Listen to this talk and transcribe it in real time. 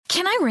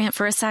Can I rant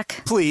for a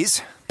sec?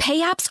 Please.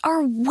 Pay apps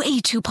are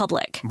way too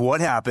public. What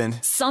happened?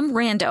 Some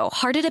rando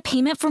hearted a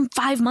payment from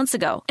 5 months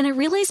ago, and I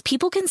realized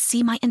people can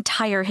see my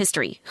entire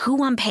history,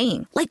 who I'm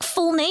paying, like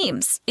full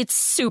names. It's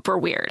super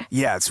weird.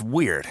 Yeah, it's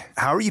weird.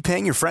 How are you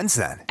paying your friends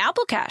then?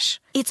 Apple Cash.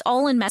 It's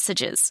all in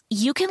messages.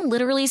 You can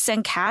literally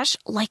send cash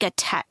like a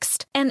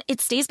text, and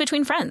it stays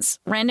between friends.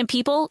 Random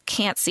people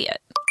can't see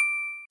it.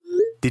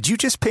 Did you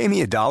just pay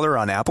me $1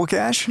 on Apple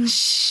Cash?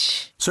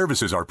 Shh.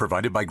 Services are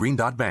provided by Green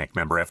Dot Bank.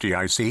 Member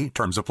FDIC.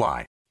 Terms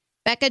apply.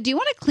 Becca, do you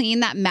want a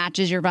clean that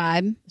matches your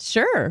vibe?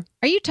 Sure.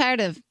 Are you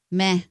tired of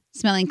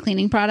smelling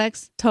cleaning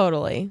products?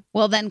 Totally.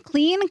 Well, then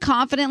clean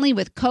confidently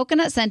with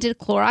coconut-scented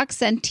Clorox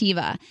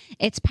Scentiva.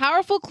 Its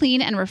powerful,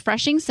 clean, and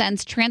refreshing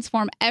scents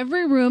transform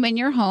every room in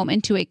your home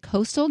into a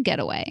coastal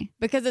getaway.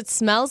 Because it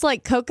smells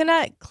like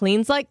coconut,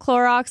 cleans like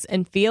Clorox,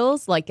 and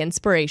feels like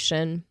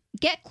inspiration.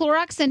 Get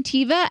Clorox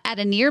Scentiva at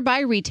a nearby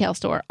retail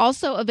store.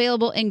 Also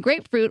available in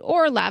grapefruit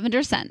or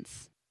lavender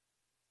scents.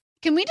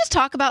 Can we just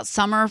talk about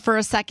summer for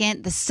a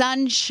second? The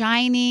sun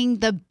shining,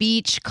 the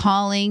beach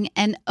calling,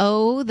 and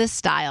oh, the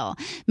style.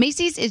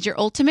 Macy's is your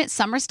ultimate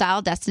summer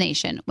style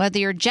destination, whether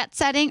you're jet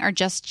setting or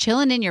just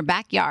chilling in your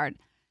backyard.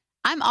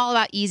 I'm all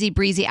about easy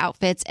breezy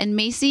outfits, and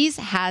Macy's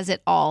has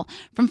it all.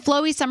 From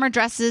flowy summer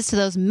dresses to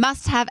those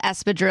must-have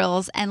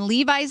espadrilles and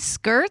Levi's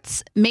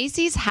skirts,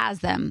 Macy's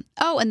has them.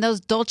 Oh, and those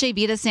Dolce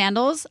Vita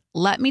sandals,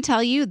 let me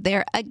tell you,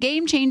 they're a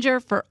game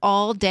changer for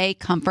all-day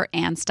comfort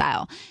and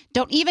style.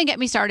 Don't even get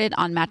me started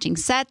on matching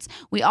sets.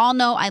 We all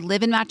know I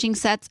live in matching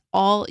sets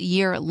all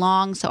year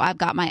long, so I've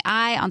got my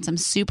eye on some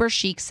super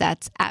chic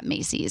sets at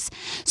Macy's.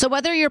 So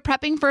whether you're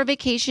prepping for a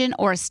vacation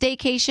or a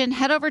staycation,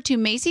 head over to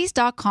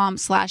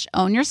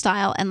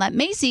Macys.com/ownyourstyle and let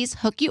Macy's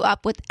hook you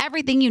up with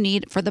everything you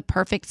need for the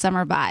perfect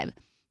summer vibe.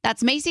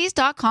 That's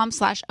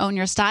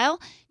Macys.com/ownyourstyle.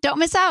 Don't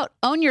miss out.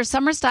 Own your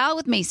summer style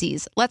with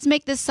Macy's. Let's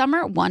make this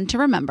summer one to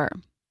remember.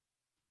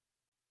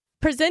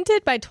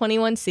 Presented by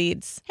 21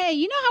 Seeds. Hey,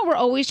 you know how we're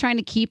always trying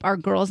to keep our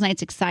girls'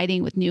 nights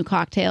exciting with new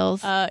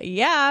cocktails?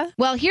 Yeah.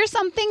 Well, here's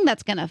something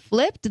that's going to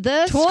flip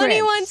the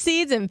 21 script.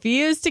 Seeds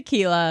infused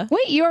tequila.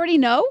 Wait, you already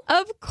know?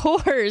 Of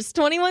course.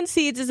 21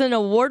 Seeds is an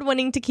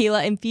award-winning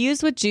tequila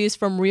infused with juice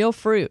from real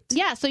fruit.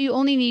 Yeah, so you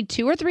only need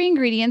 2 or 3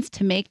 ingredients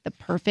to make the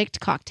perfect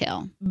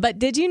cocktail. But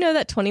did you know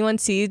that 21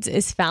 Seeds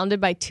is founded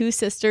by 2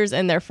 sisters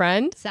and their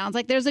friend? Sounds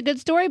like there's a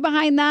good story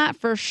behind that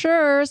for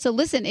sure. So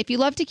listen, if you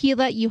love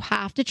tequila, you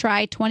have to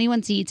try 21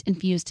 Seeds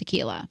infused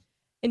tequila.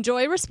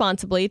 Enjoy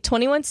responsibly.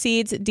 21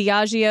 Seeds,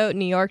 Diageo,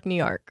 New York, New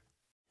York.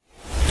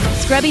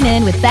 Scrubbing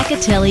In with Becca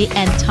Tilley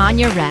and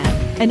Tanya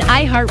Rad, an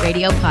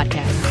iHeartRadio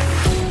podcast.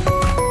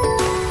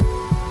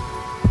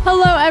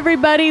 Hello,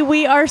 everybody.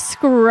 We are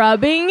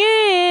scrubbing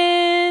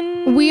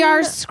in. We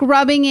are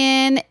scrubbing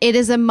in. It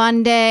is a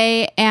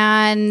Monday,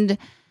 and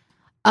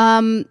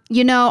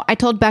I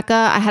told Becca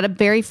I had a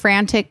very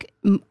frantic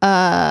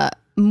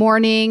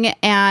morning,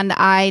 and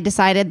I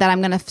decided that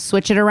I'm going to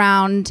switch it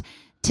around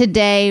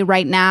today,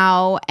 right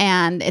now,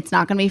 and it's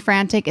not going to be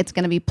frantic. It's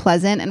going to be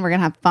pleasant, and we're going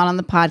to have fun on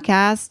the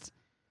podcast.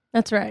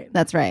 That's right.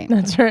 That's right.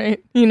 That's right.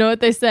 You know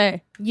what they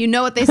say. You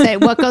know what they say.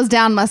 What goes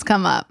down must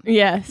come up.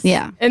 Yes.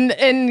 Yeah.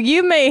 And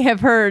you may have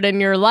heard in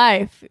your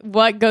life,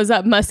 what goes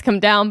up must come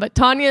down. But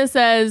Tanya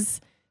says,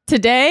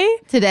 today,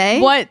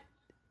 what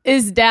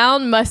is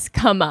down must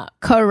come up.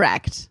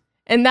 Correct.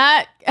 And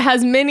that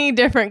has many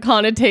different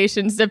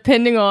connotations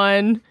depending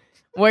on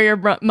where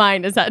your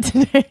mind is at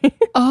today.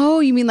 Oh,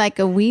 you mean like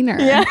a wiener?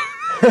 Yeah.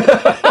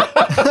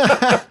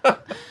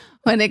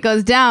 When it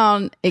goes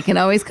down, it can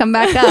always come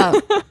back up.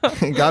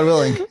 God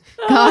willing.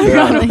 God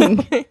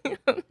willing.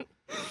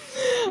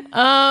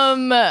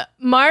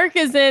 Mark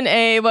is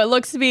in what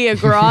looks to be a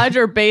garage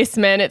or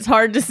basement. It's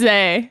hard to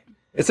say.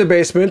 It's a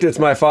basement. It's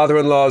my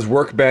father-in-law's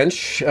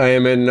workbench. I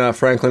am in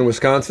Franklin,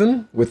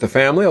 Wisconsin with the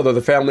family, although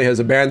the family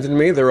has abandoned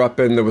me. They're up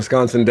in the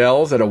Wisconsin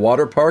Dells at a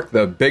water park,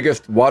 the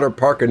biggest water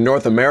park in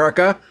North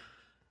America.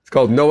 It's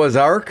called Noah's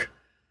Ark.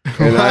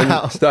 And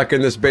Wow. I'm stuck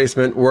in this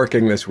basement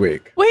working this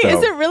week. Wait, So,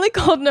 is it really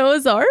called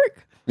Noah's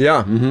Ark?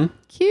 Yeah. Mm-hmm.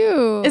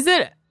 Cute. Is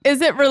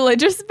it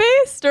religious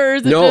based or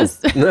is it No.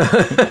 just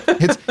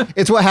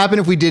It's what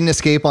happened if we didn't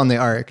escape on the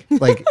ark.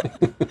 Like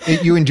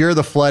you endure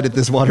the flood at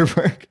this water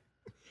park.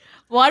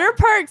 water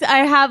parks? I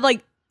have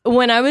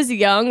when I was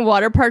young,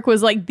 water park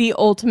was like the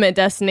ultimate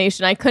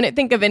destination. I couldn't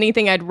think of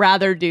anything I'd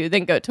rather do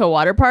than go to a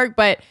water park.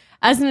 But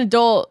as an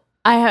adult,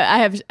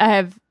 I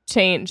have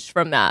changed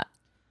from that.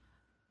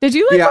 Did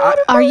you like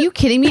water park? Are you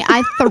kidding me?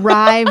 I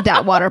thrived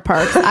at water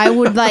parks. I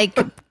would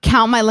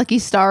count my lucky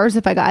stars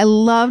if I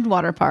loved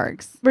water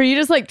parks. Were you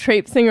just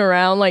traipsing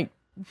around,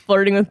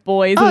 flirting with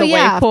boys in the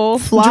wave pool?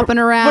 Flopping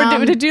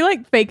around. Did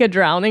you fake a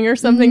drowning or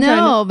something?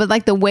 No,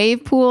 but the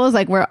wave pool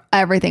is where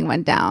everything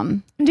went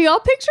down. Do y'all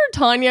picture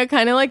Tanya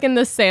kind of in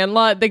the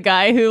Sandlot, the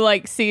guy who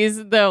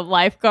sees the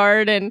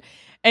lifeguard and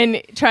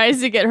tries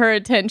to get her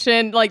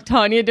attention, like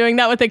Tanya doing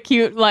that with a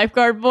cute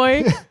lifeguard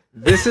boy?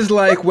 This is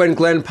like when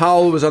Glenn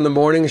Powell was on the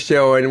morning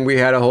show and we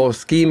had a whole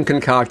scheme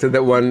concocted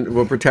that one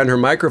will pretend her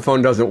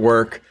microphone doesn't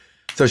work,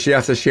 so she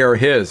has to share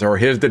his, or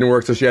his didn't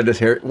work, so she had to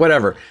share,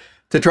 whatever.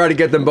 to try to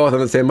get them both on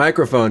the same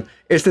microphone.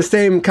 It's the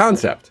same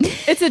concept.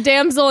 It's a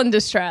damsel in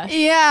distress.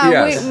 Yeah,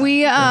 Yes.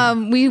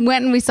 we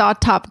went and we saw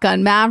Top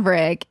Gun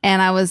Maverick,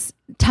 and I was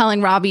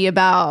telling Robbie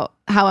about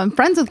how I'm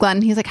friends with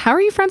Glenn. He's like, "How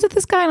are you friends with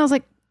this guy?" And I was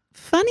like,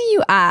 "Funny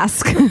you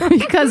ask,"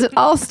 because it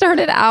all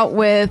started out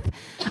with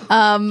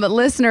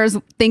listeners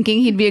thinking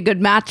he'd be a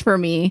good match for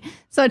me.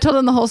 So I told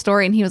him the whole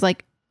story, and he was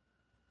like,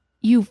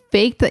 "You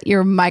faked that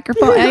your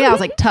microphone?" And yeah, I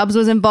was like, Tubbs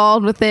was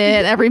involved with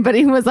it.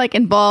 Everybody was like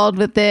involved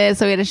with it.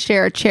 So he had to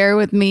share a chair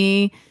with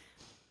me.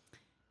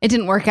 It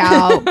didn't work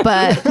out,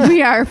 but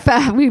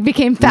we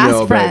became fast No,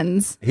 but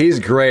friends. He's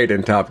great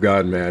in Top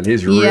Gun, man.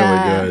 He's really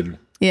good.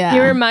 Yeah.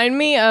 You remind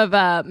me of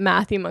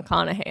Matthew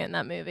McConaughey in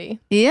that movie.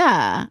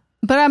 Yeah.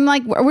 But I'm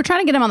like, we're trying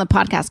to get him on the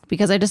podcast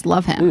because I just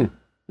love him.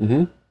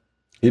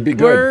 He'd be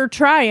good. We're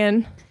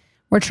trying.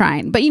 We're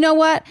trying. But you know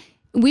what?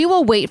 We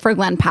will wait for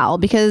Glenn Powell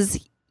because,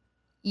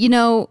 you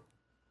know,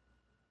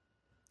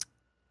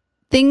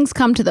 things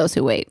come to those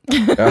who wait.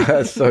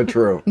 That's so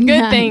true.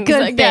 Good things. Good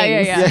Like,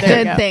 things. yeah. There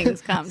you Good go.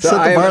 things come. So Set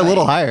I the bar a have-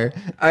 little higher.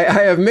 I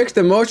have mixed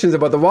emotions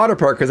about the water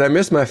park because I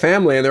miss my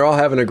family and they're all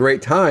having a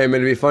great time and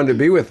it'd be fun to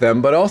be with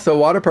them. But also,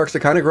 water parks are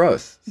kind of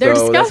gross. They're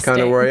so that's kind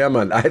of disgusting. where I am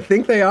on. I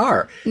think they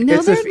are.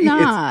 No, they're feet,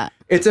 not.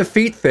 It's a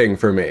feet thing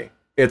for me.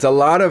 It's a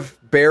lot of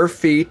bare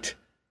feet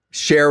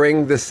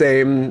sharing the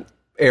same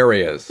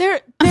areas.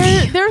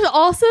 There's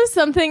also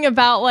something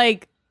about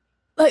like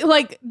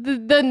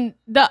the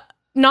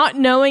not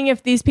knowing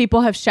if these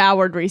people have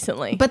showered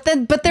recently. But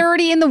they're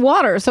already in the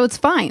water, so it's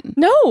fine.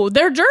 No,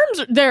 their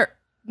germs. Their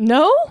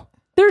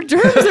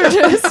germs are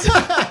just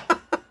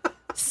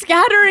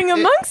scattering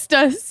amongst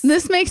us.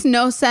 This makes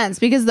no sense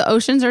because the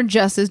oceans are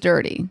just as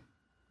dirty.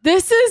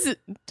 This is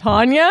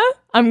Tanya.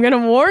 I'm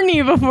gonna warn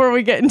you before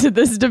we get into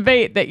this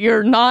debate that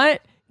you're not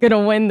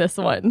gonna win this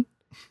one.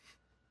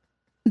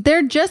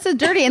 They're just as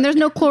dirty, and there's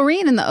no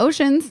chlorine in the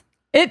oceans.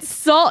 It's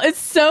salt. It's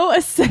so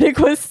acidic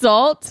with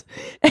salt,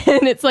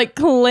 and it's like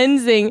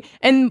cleansing.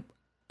 And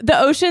the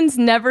ocean's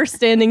never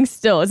standing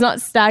still. It's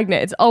not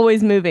stagnant. It's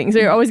always moving. So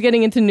you're always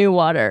getting into new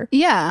water.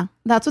 Yeah,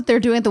 that's what they're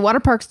doing at the water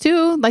parks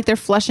too. Like they're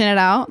flushing it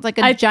out. It's like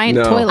a giant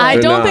No. toilet. I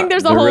They're don't not. think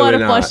there's a They're whole lot really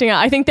of not. flushing out.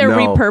 I think they're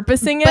No.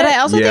 repurposing it. But I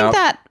also Yeah. think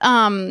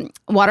that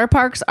water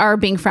parks are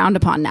being frowned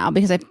upon now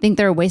because I think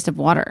they're a waste of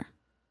water.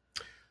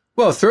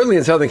 Well, certainly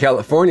in Southern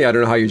California, I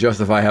don't know how you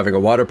justify having a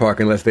water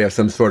park unless they have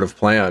some sort of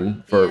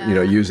plan for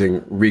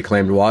using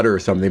reclaimed water or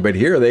something. But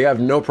here, they have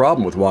no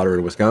problem with water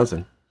in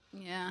Wisconsin.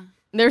 Yeah.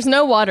 There's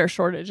no water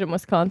shortage in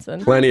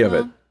Wisconsin. Plenty of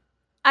it.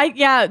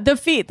 The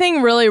feet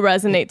thing really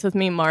resonates with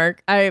me,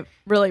 Mark. I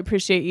really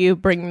appreciate you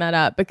bringing that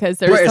up because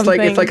there's Right,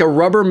 something. it's like a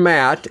rubber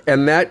mat,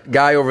 and that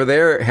guy over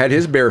there had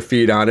his bare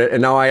feet on it,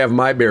 and now I have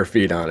my bare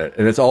feet on it,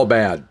 and it's all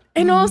bad.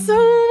 and also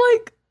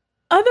like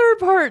other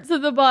parts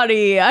of the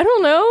body. I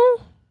don't know.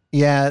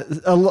 Yeah,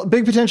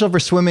 big potential for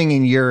swimming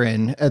in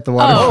urine at the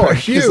water Oh, park.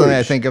 huge. Is something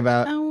I think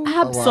about.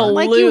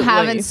 Absolutely. Like you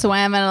haven't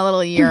swam in a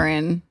little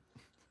urine.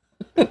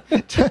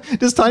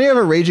 Does Tanya have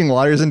a Raging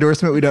Waters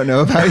endorsement we don't know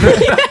about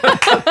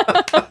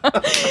yet?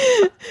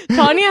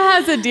 Tanya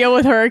has a deal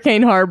with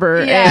Hurricane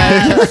Harbor.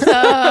 Yeah.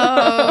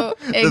 So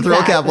The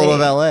thrill capital of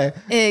LA.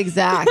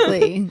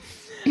 Exactly.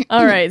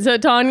 All right. So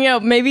Tanya,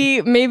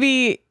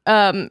 maybe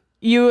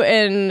you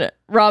and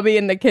Robbie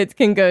and the kids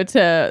can go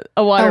to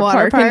a water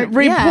park and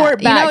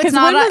report Yeah. back. It's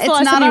when not, was the it's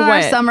last not time on you our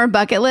went? summer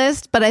bucket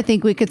list, but I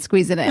think we could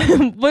squeeze it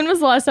in. When was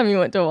the last time you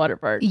went to a water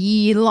park?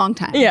 Long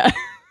time. Yeah.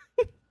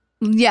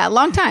 Yeah,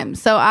 long time.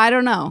 So I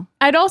don't know.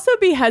 I'd also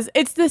be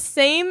it's the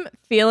same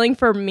feeling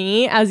for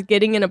me as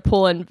getting in a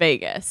pool in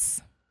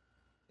Vegas.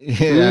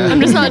 Yeah. I'm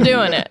just not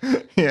doing it.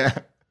 Yeah.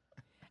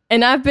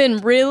 And I've been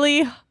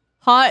really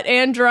hot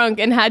and drunk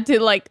and had to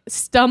like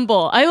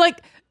stumble. I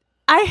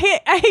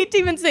hate to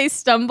even say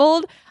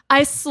stumbled.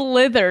 I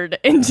slithered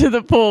into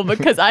the pool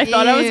because I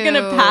thought I was going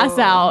to pass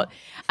Ew. out.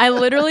 I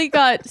literally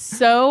got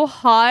so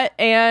hot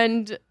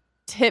and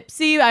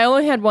tipsy. I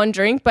only had one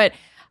drink, but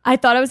I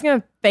thought I was going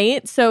to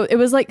faint. So it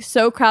was like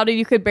so crowded.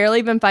 You could barely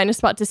even find a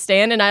spot to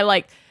stand. And I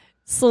like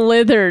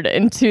slithered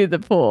into the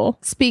pool.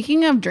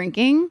 Speaking of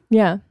drinking,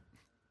 Yeah.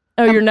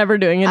 Oh, you're never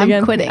doing it I'm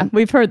again? quitting. Yeah,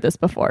 we've heard this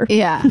before.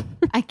 yeah,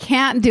 I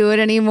can't do it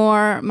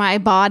anymore. My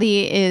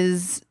body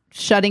is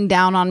shutting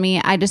down on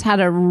me. I just had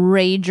a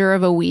rager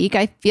of a week.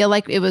 I feel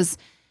like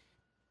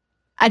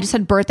I just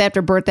had birthday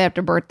after birthday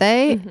after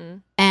birthday,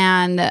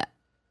 and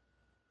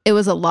it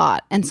was a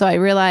lot. And so I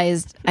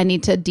realized I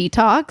need to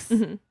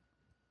detox.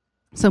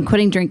 So I'm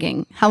quitting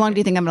drinking. How long do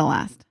you think I'm going to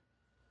last?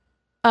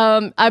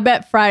 I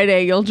bet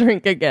Friday you'll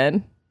drink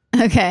again.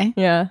 Okay.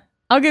 Yeah.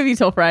 I'll give you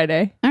till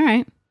Friday. All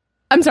right.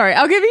 I'm sorry.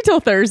 I'll give you till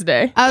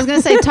Thursday. I was going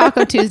to say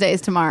Taco Tuesdays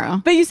tomorrow.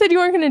 But you said you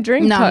weren't going to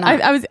drink. No, I'm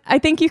not. I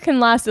think you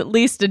can last at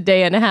least a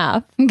day and a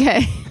half.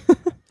 Okay.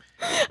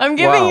 I'm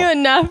giving Wow. you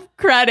enough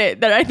credit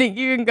that I think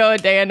you can go a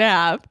day and a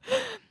half.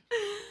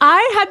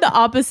 I had the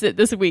opposite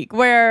this week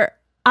where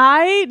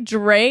I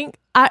drank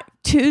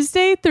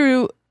Tuesday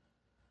through.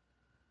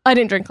 I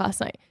didn't drink last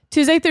night.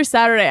 Tuesday through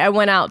Saturday, I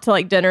went out to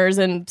like dinners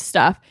and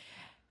stuff,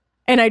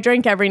 and I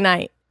drank every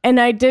night, and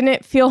I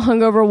didn't feel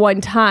hungover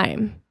one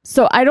time.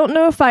 So I don't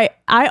know if I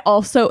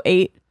also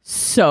ate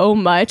so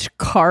much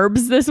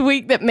carbs this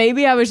week that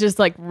maybe I was just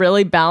like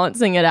really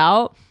balancing it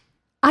out.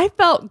 I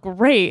felt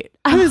great.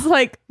 I was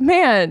like,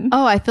 man.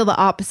 Oh, I feel the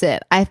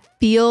opposite. I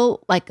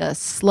feel like a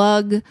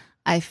slug.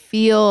 I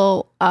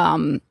feel,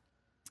 I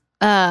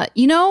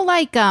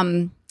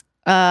can't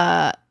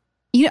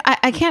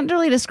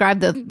really describe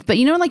but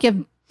like you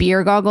have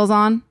beer goggles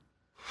on?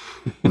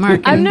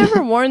 Mark, I've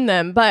never worn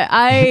them, but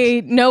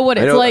I know what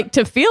it's like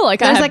to feel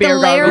like I have like beer a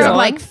layer goggles of on.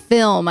 like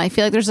film. I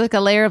feel like there's like a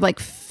layer of like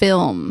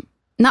film.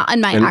 Not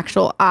in my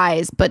actual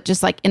eyes, but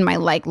just like in my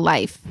like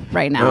life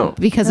right now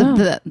because of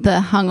the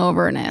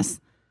hungoverness.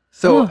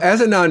 So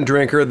as a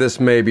non-drinker, this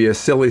may be a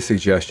silly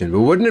suggestion, but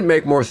wouldn't it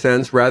make more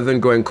sense rather than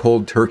going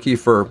cold turkey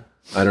for,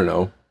 I don't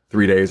know,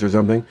 3 days or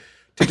something,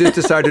 to just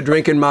decide to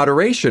drink in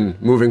moderation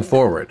moving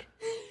forward?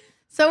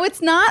 So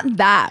it's not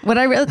that. What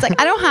I really, it's like,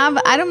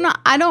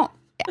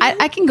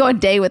 I can go a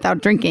day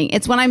without drinking.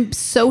 It's when I'm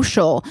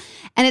social.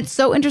 And it's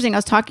so interesting. I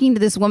was talking to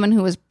this woman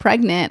who was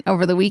pregnant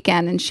over the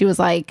weekend, and she was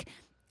like,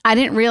 I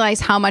didn't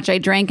realize how much I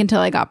drank until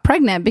I got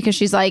pregnant, because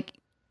she's like,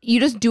 you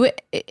just do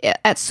it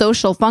at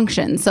social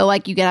functions. So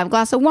like you get have a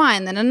glass of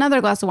wine, then another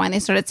glass of wine. They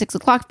start at 6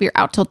 o'clock. If you're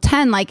out till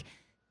 10, like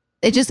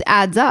it just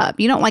adds up.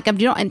 You don't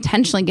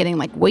intentionally getting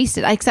like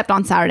wasted. Except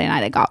on Saturday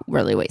night, I got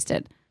really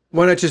wasted.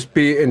 Why not just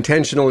be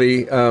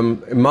intentionally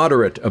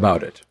moderate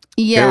about it?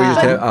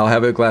 Yeah. I'll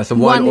have a glass of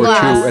wine or two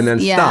and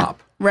then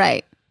stop.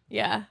 Right.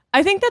 Yeah.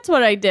 I think that's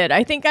what I did.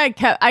 I think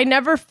I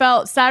never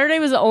felt, Saturday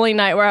was the only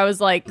night where I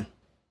was like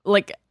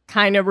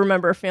kind of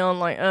remember feeling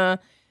like,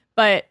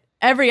 but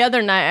every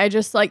other night I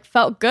just like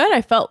felt good.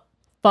 I felt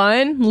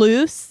fun,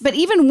 loose. But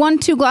even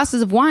 1-2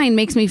 glasses of wine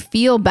makes me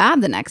feel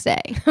bad the next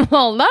day.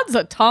 Well, that's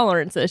a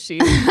tolerance issue.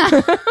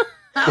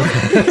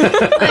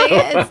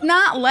 It's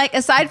not like,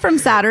 aside from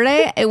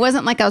Saturday, it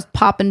wasn't like I was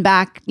popping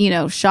back,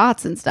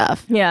 shots and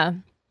stuff. Yeah.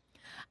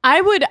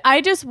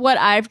 What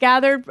I've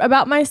gathered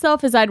about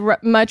myself is I'd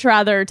much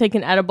rather take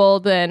an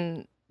edible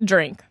than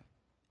drink.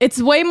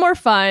 It's way more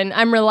fun.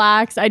 I'm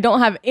relaxed. I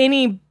don't have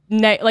any,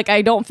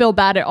 I don't feel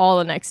bad at all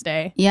the next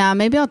day. Yeah,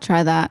 maybe I'll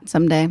try that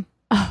someday.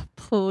 Oh,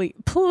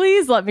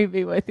 please let me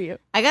be with you.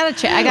 I gotta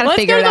figure it out.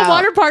 Let's go to the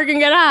water park and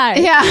get high.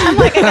 Yeah, I'm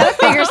like,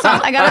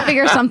 I gotta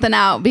figure something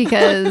out,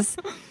 because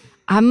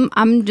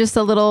I'm just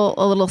a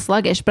little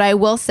sluggish. But I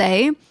will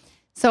say,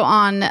 so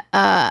on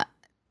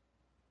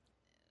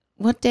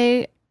what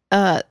day?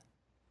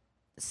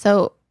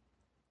 So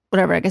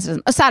whatever, I guess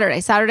it was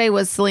Saturday. Saturday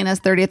was Selena's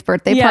 30th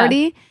birthday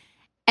party.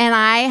 And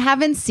I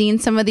haven't seen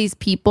some of these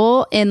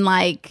people in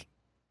like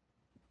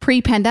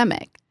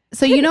pre-pandemic.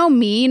 So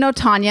me,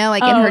 Tanya,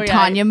 like in her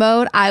Tanya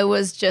mode, I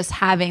was just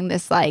having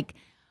this like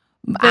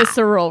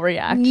visceral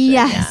reaction.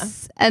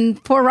 Yes. Yeah.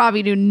 And poor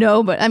Robbie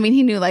knew but I mean,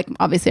 he knew like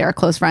obviously our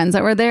close friends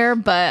that were there,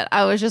 but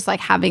I was just like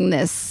having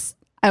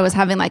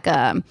like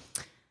a,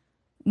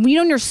 when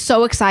you're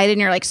so excited and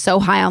you're like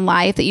so high on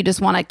life that you just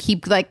want to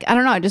keep like, I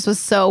don't know, I just was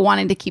so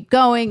wanting to keep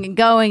going and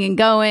going and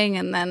going.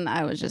 And then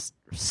I was just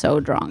so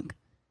drunk.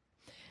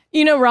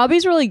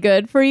 Robbie's really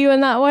good for you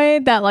in that way,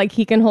 that like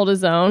he can hold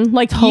his own.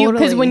 Like totally.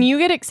 Because when you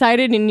get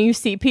excited and you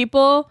see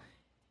people,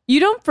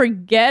 you don't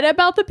forget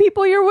about the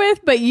people you're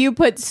with, but you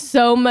put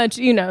so much,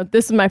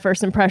 this is my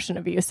first impression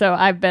of you. So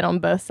I've been on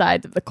both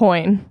sides of the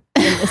coin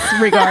in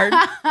this regard.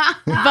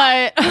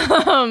 But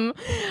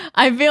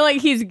I feel like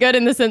he's good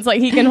in the sense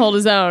like he can hold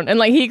his own, and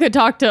like he could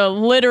talk to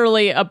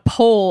literally a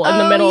pole in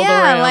the middle of the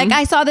room. Like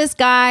I saw this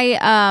guy,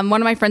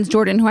 one of my friends,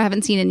 Jordan, who I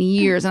haven't seen in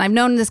years. And I've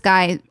known this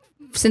guy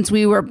since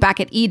we were back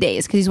at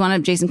E-Days, because he's one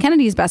of Jason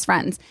Kennedy's best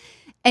friends.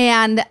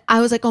 And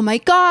I was like, oh my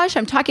gosh,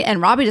 I'm talking.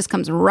 And Robbie just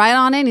comes right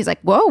on in. He's like,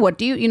 whoa, what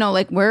do you,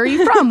 like, where are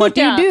you from? What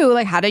do you do?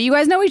 Like, how do you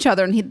guys know each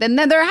other? And then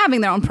they're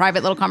having their own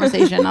private little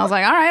conversation. I was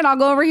like, all right, I'll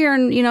go over here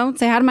and,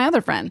 say hi to my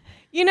other friend.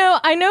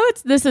 I know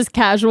this is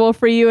casual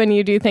for you and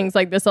you do things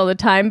like this all the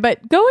time,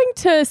 but going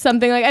to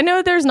something like, I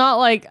know there's not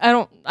like, I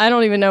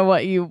don't even know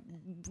what you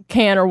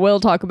can or will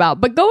talk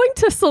about, but going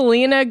to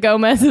Selena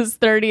Gomez's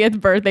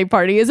 30th birthday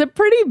party is a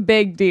pretty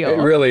big deal.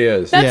 It really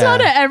is. That's not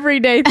an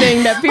everyday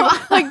thing that people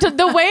like.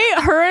 The way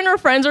her and her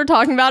friends are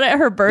talking about it at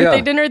her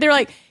birthday dinner, they're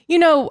like,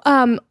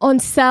 on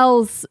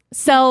Cell's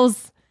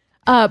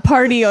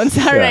party on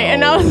Saturday,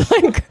 and I was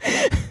like,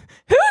 who's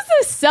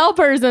this Cell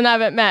person I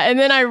haven't met? And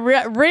then I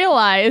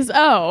realized,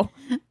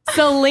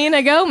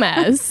 Selena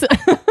Gomez,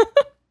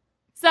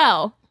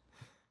 Cell.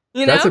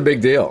 That's a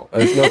big deal.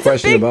 There's no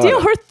question about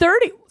it. Her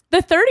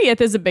the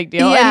 30th is a big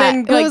deal. Yeah,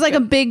 and then, it was like a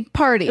big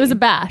party. It was a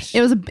bash.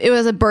 It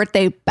was a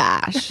birthday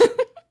bash.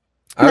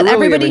 I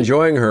really am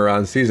enjoying her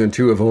on season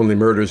 2 of Only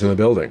Murders in the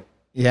Building.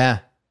 Yeah.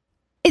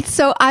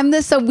 So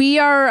we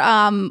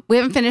are, we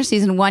haven't finished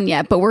season 1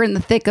 yet, but we're in the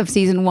thick of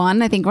season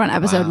 1. I think we're on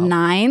episode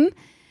 9.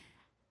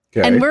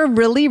 Okay. And we're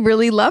really,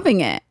 really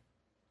loving it.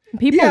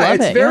 People love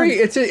it.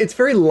 It's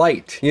very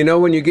light.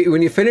 When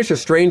you finish a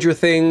Stranger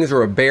Things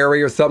or a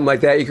Barry or something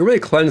like that, you can really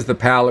cleanse the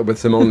palate with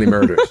some Only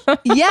Murders.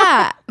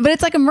 Yeah, but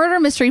it's like a murder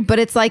mystery. But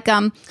it's like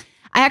I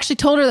actually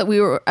told her that we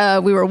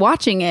were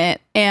watching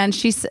it, and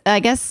she's, I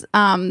guess,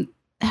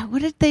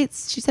 what did they?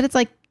 She said it's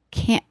like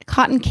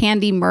cotton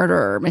candy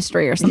murder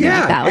mystery or something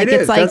like that. Like it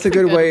is. That's a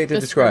good way to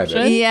describe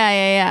it.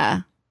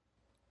 Yeah.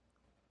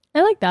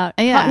 I like that.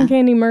 Yeah. Cotton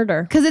candy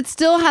murder. Because it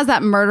still has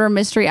that murder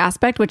mystery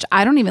aspect, which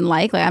I don't even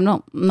like. Like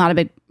I'm not a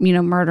big,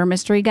 murder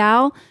mystery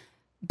gal,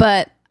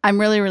 but I'm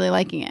really, really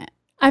liking it.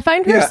 I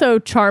find her so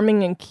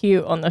charming and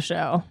cute on the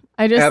show.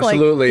 I just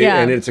absolutely,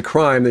 and it's a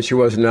crime that she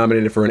wasn't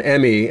nominated for an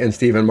Emmy and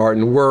Stephen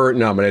Martin were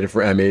nominated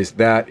for Emmys.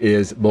 That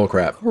is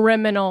bullcrap.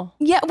 Criminal.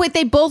 Yeah, wait,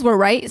 they both were,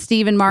 right?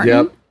 Stephen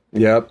Martin?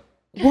 Yep.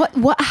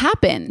 What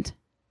happened?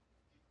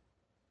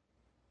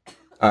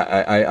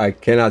 I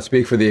cannot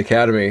speak for the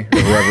Academy or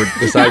whoever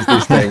decides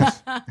these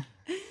things.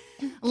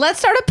 Let's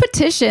start a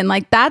petition.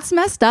 Like, that's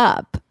messed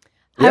up.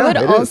 I would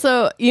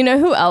also, you know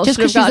who else just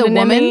should have gotten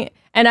a an woman? Emmy?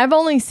 And I've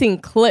only seen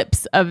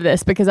clips of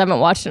this because I haven't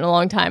watched it in a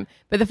long time.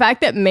 But the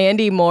fact that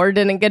Mandy Moore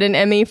didn't get an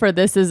Emmy for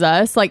This Is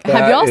Us, like,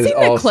 have y'all seen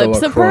the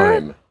clips of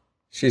her?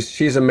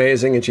 She's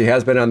amazing, and she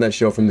has been on that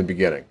show from the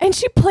beginning. And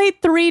she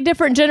played 3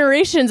 different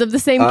generations of the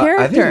same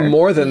character. I think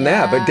more than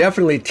that, but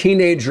definitely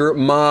teenager,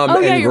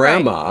 mom, and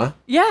grandma. Right.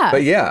 Yeah.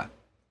 But yeah.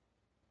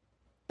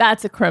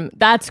 That's criminal.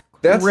 That's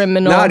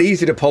not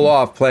easy to pull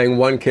off, playing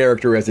one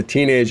character as a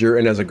teenager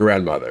and as a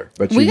grandmother.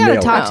 But we got to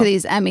talk to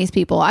these Emmys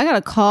people. I got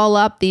to call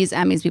up these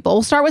Emmys people.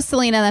 We'll start with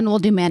Selena, then we'll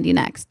do Mandy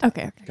next.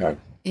 Okay.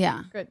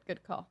 Yeah.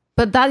 Good call.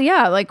 But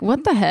like,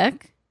 what the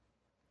heck?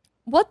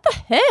 What the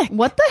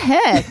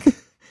heck?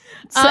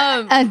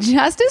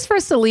 Justice for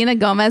Selena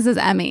Gomez's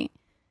Emmy.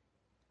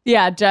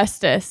 Yeah,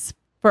 justice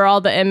for all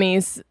the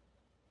Emmys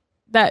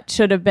that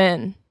should have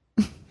been.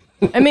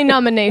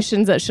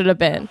 Nominations that should have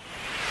been.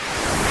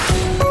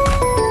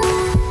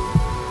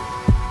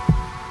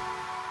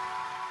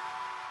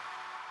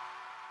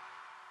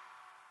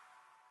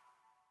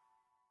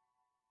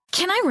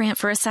 Can I rant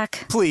for a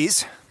sec?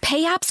 Please.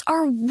 Pay apps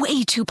are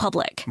way too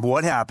public.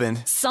 What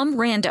happened? Some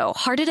rando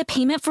hearted a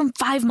payment from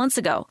 5 months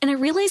ago, and I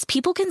realized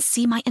people can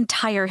see my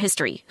entire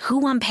history,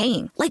 who I'm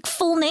paying, like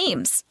full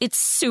names. It's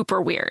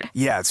super weird.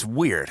 Yeah, it's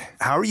weird.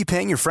 How are you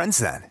paying your friends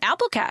then?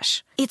 Apple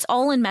Cash. It's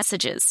all in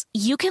messages.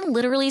 You can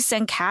literally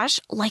send cash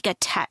like a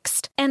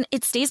text, and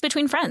it stays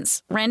between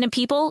friends. Random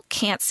people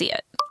can't see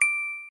it.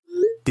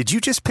 Did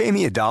you just pay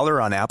me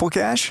 $1 on Apple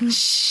Cash?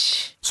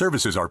 Shh.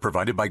 Services are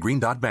provided by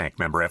Green Dot Bank.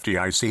 Member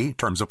FDIC.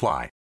 Terms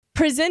apply.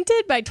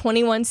 Presented by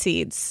 21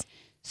 Seeds.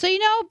 So,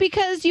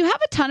 because you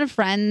have a ton of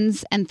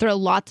friends and throw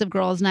lots of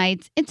girls'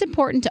 nights, it's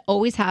important to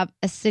always have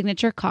a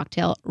signature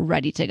cocktail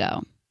ready to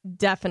go.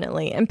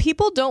 Definitely. And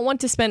people don't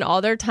want to spend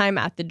all their time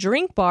at the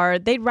drink bar.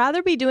 They'd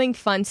rather be doing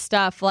fun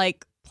stuff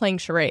like playing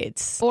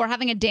charades. Or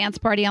having a dance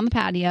party on the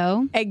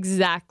patio.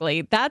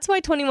 Exactly. That's why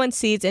 21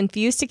 Seeds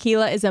infused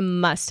tequila is a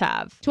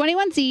must-have.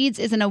 21 Seeds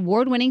is an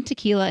award-winning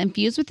tequila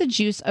infused with the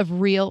juice of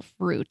real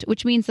fruit,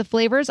 which means the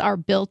flavors are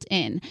built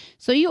in.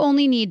 So you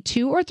only need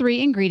 2 or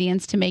 3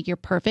 ingredients to make your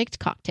perfect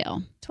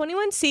cocktail.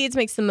 21 Seeds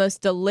makes the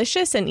most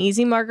delicious and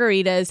easy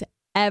margaritas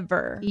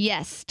ever.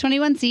 Yes,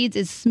 21 Seeds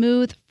is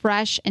smooth,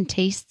 fresh, and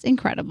tastes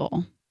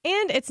incredible.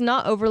 And it's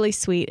not overly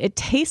sweet. It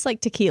tastes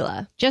like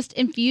tequila. Just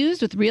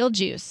infused with real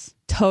juice.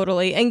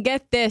 Totally. And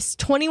get this,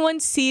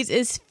 21 Seeds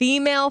is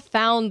female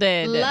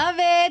founded. Love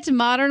it.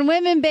 Modern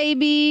women,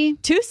 baby.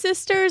 2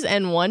 sisters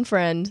and 1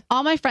 friend.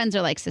 All my friends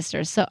are like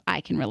sisters, so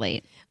I can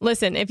relate.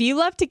 Listen, if you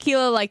love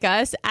tequila like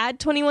us, add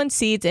 21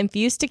 Seeds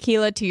infused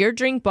tequila to your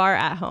drink bar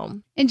at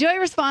home. Enjoy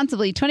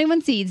responsibly.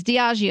 21 Seeds,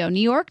 Diageo,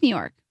 New York, New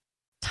York.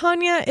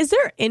 Tanya, is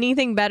there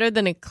anything better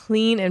than a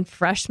clean and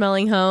fresh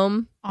smelling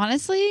home?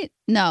 Honestly,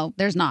 no,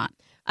 there's not.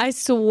 I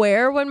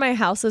swear when my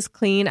house is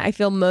clean, I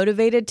feel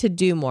motivated to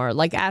do more,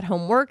 like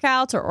at-home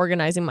workouts or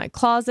organizing my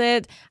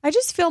closet. I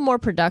just feel more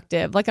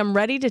productive, like I'm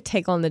ready to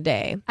take on the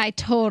day. I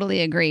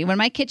totally agree. When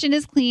my kitchen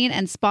is clean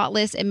and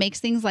spotless, it makes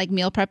things like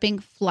meal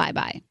prepping fly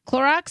by.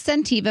 Clorox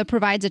Scentiva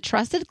provides a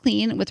trusted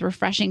clean with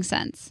refreshing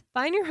scents.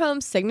 Find your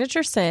home's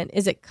signature scent.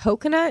 Is it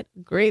coconut,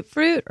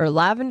 grapefruit, or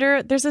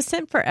lavender? There's a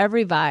scent for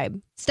every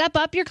vibe. Step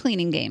up your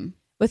cleaning game.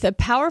 With a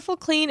powerful,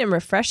 clean, and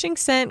refreshing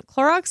scent,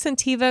 Clorox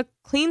Scentiva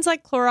cleans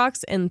like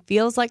Clorox and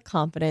feels like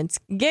confidence.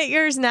 Get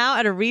yours now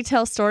at a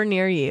retail store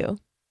near you.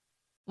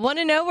 Want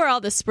to know where all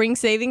the spring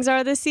savings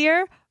are this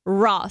year?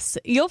 Ross.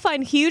 You'll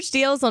find huge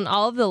deals on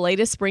all of the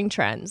latest spring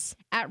trends.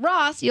 At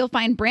Ross, you'll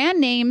find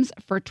brand names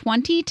for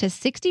 20 to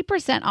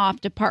 60% off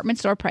department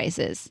store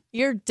prices.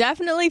 You're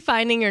definitely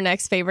finding your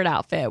next favorite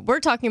outfit. We're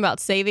talking about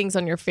savings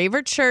on your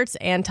favorite shirts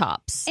and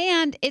tops.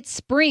 And it's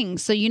spring,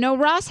 so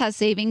Ross has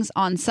savings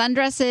on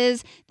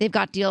sundresses. They've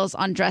got deals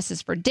on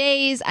dresses for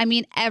days.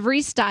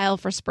 Every style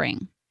for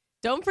spring.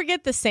 Don't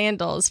forget the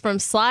sandals. From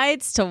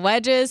slides to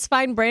wedges,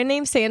 find brand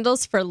name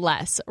sandals for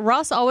less.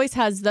 Ross always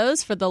has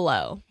those for the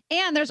low.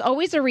 And there's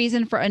always a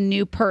reason for a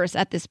new purse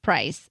at this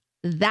price.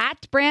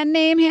 That brand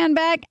name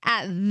handbag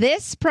at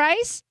this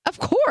price? Of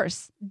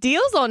course.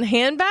 Deals on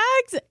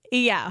handbags?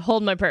 Yeah,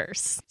 hold my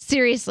purse.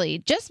 Seriously,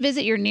 just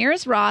visit your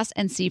nearest Ross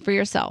and see for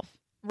yourself.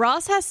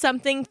 Ross has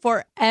something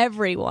for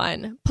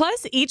everyone.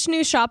 Plus, each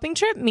new shopping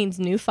trip means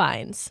new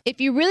finds.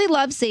 If you really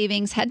love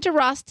savings, head to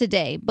Ross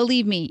today.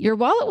 Believe me, your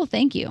wallet will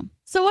thank you.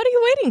 So what are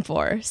you waiting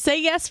for?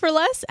 Say yes for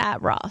less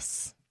at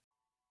Ross.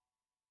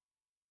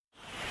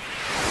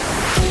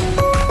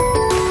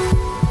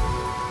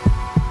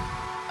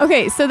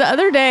 Okay, so the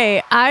other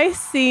day I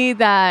see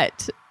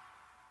that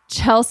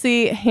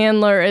Chelsea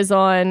Handler is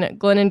on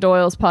Glennon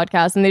Doyle's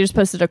podcast, and they just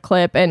posted a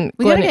clip. And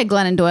We gotta get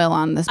Glennon Doyle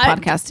on this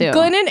podcast too.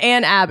 Glennon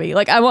and Abby.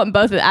 Like, I want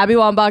both of them, Abby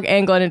Wambach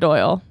and Glennon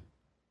Doyle.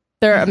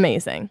 They're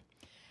amazing.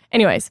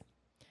 Anyways,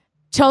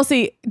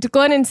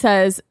 Glennon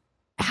says,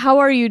 "How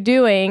are you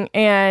doing?"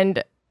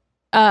 And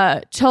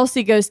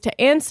Chelsea goes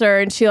to answer,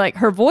 and she like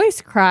her voice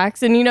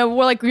cracks, and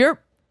we're like,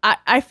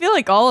 I feel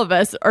like all of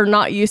us are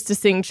not used to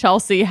seeing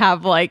Chelsea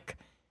have like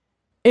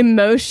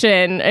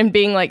emotion and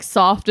being like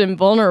soft and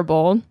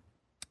vulnerable.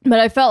 But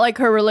I felt like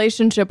her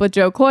relationship with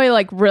Joe Coy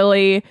like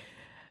really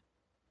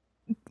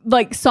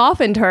like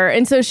softened her.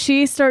 And so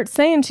she starts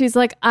saying, she's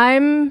like,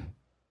 I'm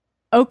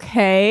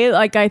okay.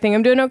 Like, I think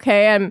I'm doing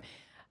okay.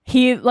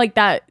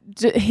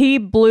 He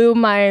blew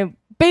my,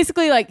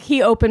 basically like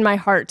he opened my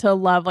heart to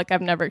love like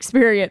I've never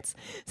experienced.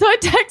 So I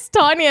text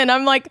Tanya and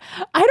I'm like,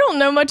 I don't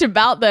know much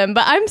about them,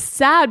 but I'm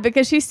sad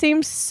because she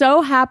seems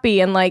so happy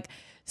and like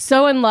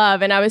so in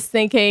love. And I was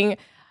thinking,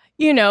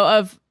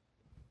 of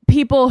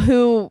people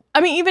who, I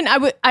mean, even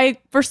I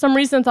for some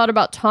reason thought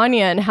about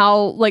Tanya and how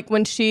like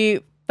when she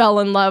fell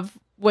in love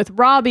with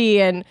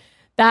Robbie and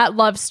that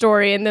love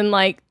story, and then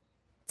like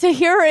to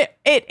hear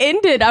it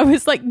ended, I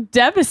was like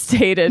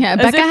devastated. Yeah,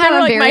 Becca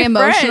had a very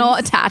emotional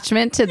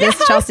attachment to this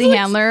Chelsea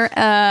Handler.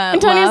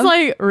 And Tanya's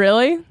like,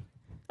 really?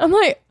 I'm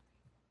like,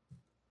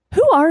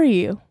 who are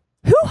you?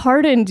 Who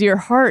hardened your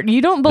heart?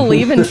 You don't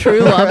believe in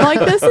true love like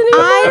this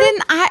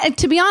anymore?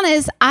 To be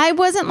honest, I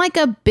wasn't like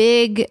a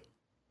big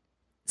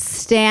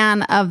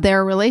stan of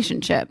their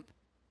relationship.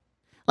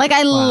 Like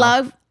I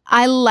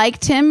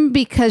liked him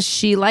because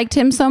she liked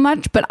him so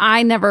much, but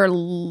I never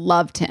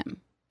loved him.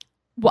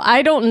 Well,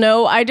 I don't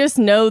know. I just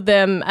know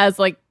them as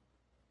like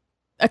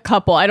a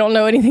couple. I don't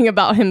know anything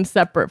about him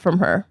separate from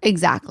her.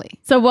 Exactly.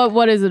 So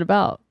what is it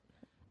about?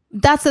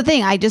 That's the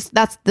thing.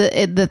 That's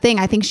the thing.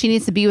 I think she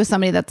needs to be with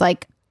somebody that's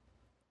like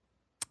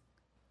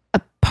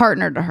a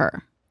partner to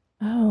her.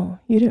 Oh,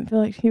 you didn't feel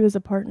like he was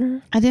a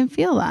partner? I didn't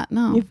feel that.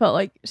 No. You felt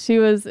like it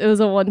was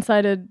a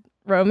one-sided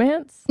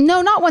romance?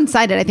 No, not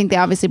one-sided. I think they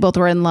obviously both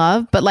were in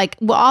love, but like,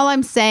 well, all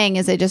I'm saying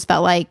is I just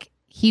felt like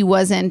he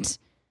wasn't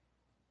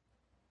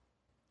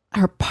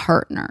her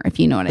partner, if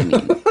you know what I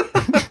mean.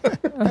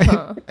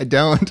 I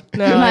don't.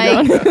 No,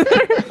 I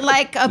don't.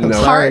 Like a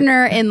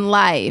partner in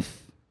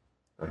life.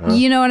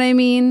 You know what I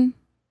mean?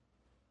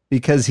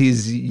 Because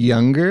he's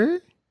younger?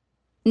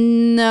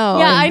 No.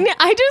 Yeah,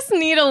 I just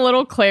need a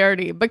little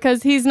clarity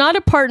because he's not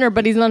a partner,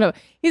 but he's a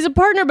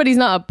partner, but he's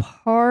not a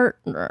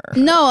partner.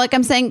 No, like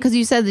I'm saying, because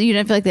you said that you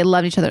didn't feel like they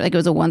loved each other, like it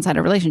was a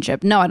one-sided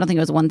relationship. No, I don't think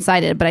it was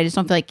one-sided, but I just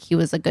don't feel like he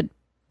was a good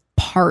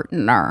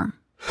partner.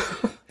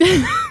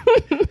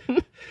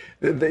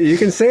 You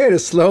can say it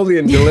as slowly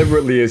and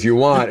deliberately as you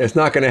want. It's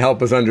not going to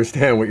help us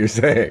understand what you're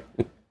saying.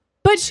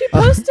 But she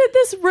posted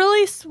this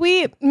really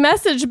sweet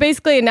message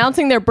basically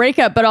announcing their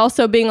breakup, but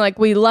also being like,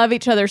 we love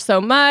each other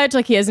so much.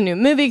 Like, he has a new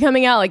movie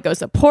coming out. Like, go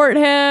support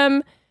him.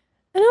 And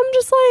I'm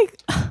just like,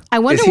 I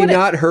wonder, is he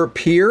not her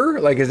peer?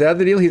 Like, is that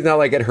the deal? He's not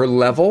like at her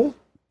level?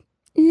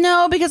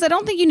 No, because I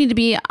don't think you need to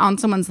be on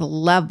someone's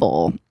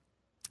level.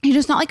 You're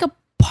just not like a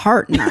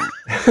partner.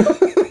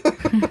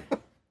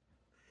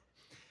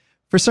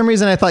 For some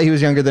reason, I thought he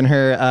was younger than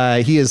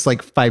her. He is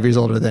like 5 years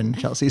older than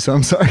Chelsea, so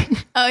I'm sorry.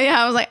 Oh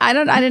yeah, I was like, I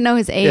didn't know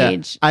his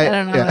age. Yeah, I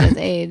don't know his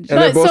age. And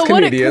they're both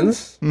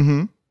comedians.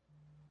 Mm-hmm.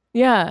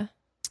 yeah.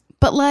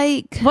 But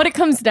like, What it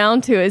comes down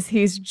to is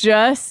he's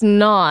just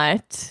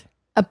not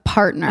a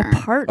partner.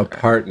 A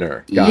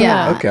partner. Got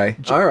Yeah. it. Okay.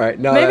 All right.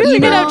 No, Maybe that's we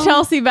could fair. have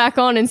Chelsea back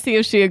on and see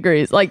if she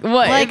agrees. Like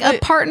what? Like a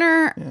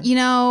partner,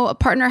 a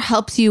partner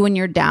helps you when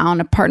you're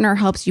down. A partner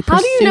helps you pursue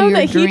How do you know your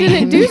that he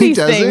didn't dreams. do these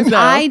doesn't? things? Though?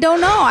 I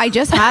don't know. I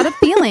just had a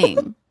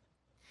feeling.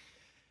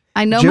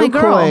 I know my Joe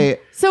girl. Coy,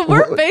 So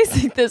we're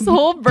basing this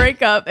whole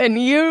breakup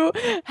and you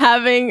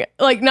having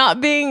like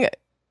not being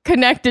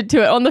connected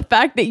to it on the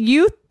fact that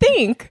you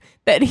think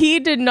that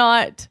he did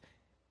not.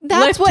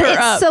 That's lift what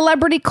her up.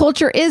 celebrity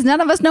culture is.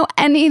 None of us know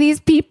any of these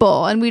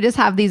people, and we just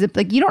have these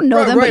like you don't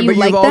know them, but you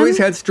like you've them. always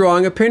had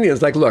strong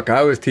opinions. Like, look,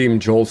 I was team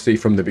Joel C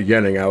from the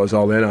beginning. I was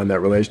all in on that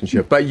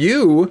relationship. But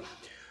you,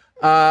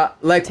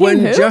 like Team when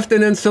who?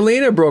 Justin and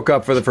Selena broke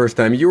up for the first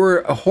time, you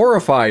were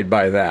horrified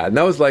by that. And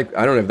that was like,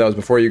 I don't know if that was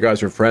before you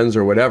guys were friends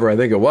or whatever. I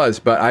think it was.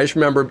 But I just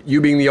remember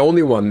you being the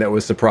only one that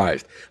was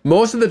surprised.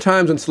 Most of the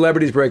times when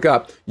celebrities break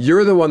up,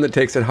 you're the one that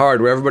takes it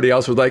hard, where everybody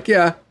else was like,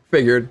 yeah,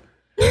 figured.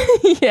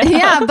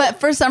 Yeah, but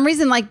for some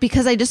reason, like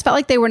because I just felt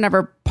like they were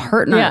never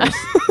partners. Yeah.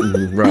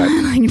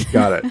 Right.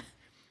 Got it.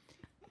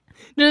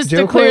 Just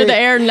Joe to clear Coy- the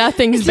air,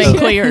 nothing's been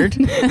cleared.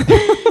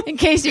 In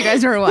case you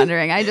guys were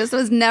wondering, I just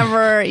was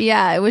never.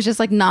 Yeah, it was just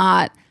like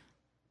not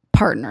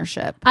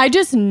partnership. I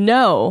just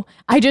know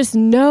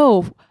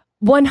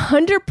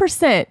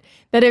 100%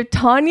 that if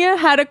Tanya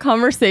had a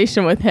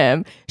conversation with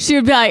him, she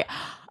would be like,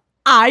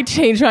 I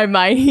changed my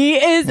mind. He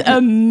is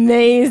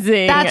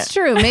amazing. That's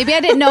true. Maybe I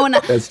didn't know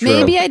enough. That's true.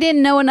 Maybe I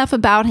didn't know enough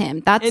about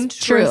him. That's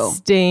true.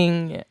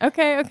 interesting.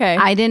 Okay.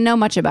 I didn't know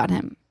much about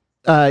him.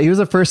 He was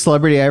the first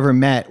celebrity I ever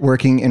met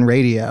working in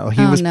radio.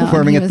 He was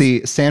performing at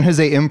the San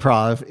Jose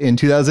Improv in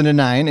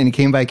 2009, and he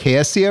came by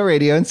KSCO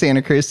Radio in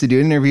Santa Cruz to do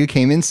an interview.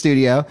 Came in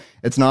studio.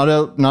 It's not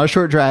a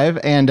short drive,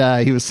 and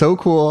he was so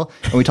cool.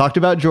 And we talked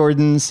about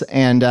Jordans,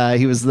 and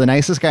he was the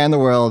nicest guy in the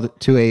world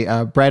to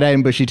a bright-eyed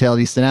and bushy-tailed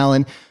Easton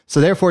Allen. So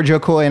therefore, Joe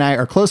Coy and I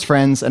are close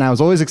friends, and I was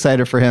always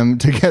excited for him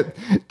to get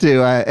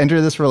to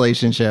enter this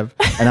relationship,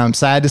 and I'm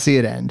sad to see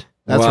it end.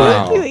 That's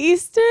Wow. what You,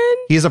 Easton?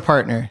 he's a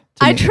partner.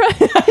 I trust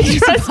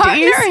partner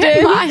in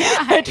Easton. my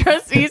eyes. I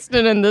trust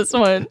Easton in this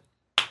one.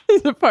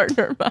 He's a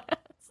partner of mine.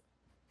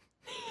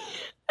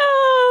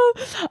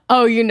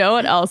 Oh, you know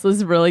what else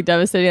is really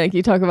devastating? Like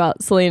you talk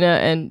about Selena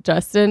and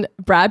Justin,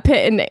 Brad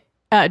Pitt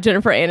and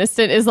Jennifer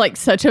Aniston is like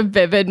such a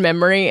vivid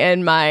memory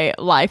in my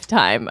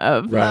lifetime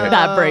of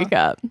that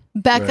breakup.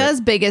 Becca's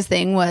biggest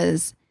thing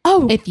was,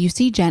 if you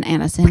see Jen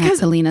Aniston at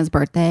Selena's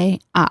birthday,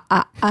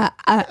 I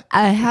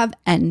have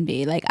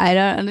envy. Like I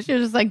don't. And she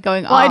was just like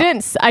going. Well, I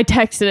didn't. I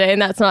texted it, and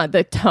that's not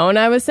the tone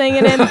I was saying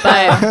it in,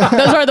 but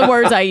those are the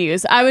words I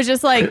used. I was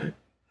just like,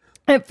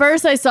 at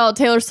first I saw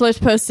Taylor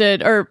Swift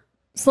posted, or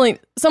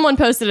someone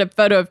posted a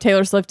photo of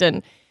Taylor Swift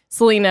and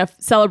Selena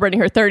celebrating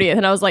her 30th,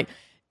 and I was like,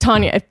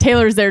 Tanya, if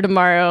Taylor's there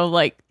tomorrow,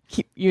 like,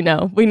 you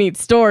know, we need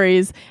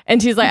stories.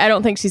 And she's like, I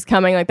don't think she's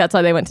coming. Like that's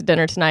why they went to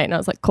dinner tonight. And I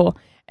was like, cool.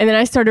 And then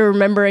I started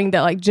remembering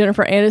that like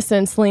Jennifer Aniston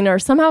and Selena are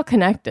somehow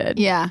connected.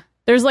 Yeah.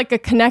 There's like a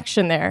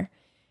connection there.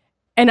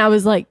 And I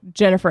was like,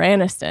 Jennifer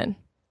Aniston.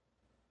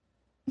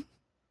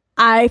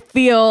 I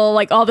feel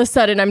like all of a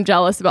sudden I'm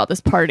jealous about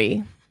this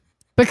party.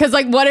 Because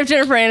like, what if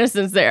Jennifer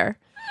Aniston's there?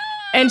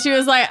 And she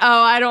was like,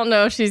 oh, I don't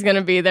know if she's going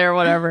to be there,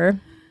 whatever.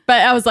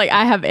 But I was like,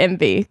 I have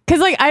envy. Because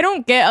like, I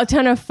don't get a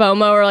ton of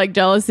FOMO or like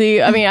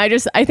jealousy. I mean,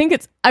 I think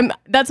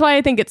that's why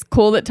I think it's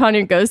cool that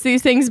Tanya goes to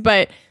these things.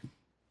 But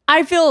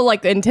I feel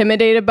like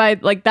intimidated by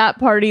like that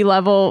party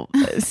level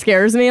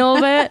scares me a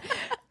little bit.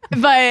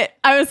 But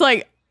I was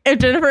like, if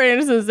Jennifer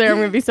Aniston's there, I'm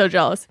going to be so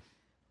jealous.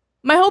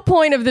 My whole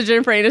point of the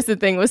Jennifer Aniston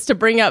thing was to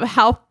bring up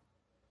how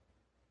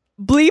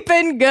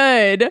bleeping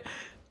good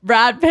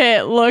Brad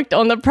Pitt looked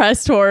on the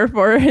press tour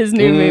for his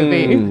new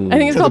movie. I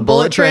think it's called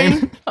Bullet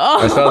Train.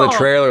 I saw the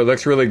trailer. It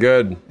looks really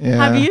good. Yeah.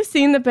 Have you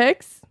seen the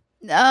pics?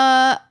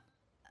 No.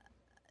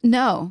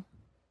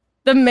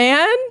 The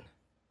man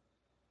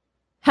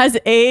has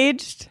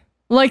aged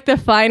like the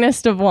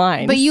finest of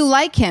wines. But you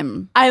like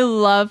him, I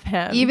love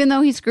him. even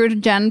though he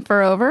screwed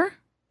Jennifer over.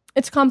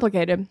 It's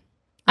complicated.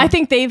 I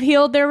think they've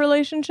healed their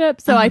relationship,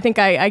 so I think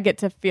I get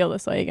to feel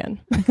this way again.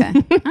 Okay.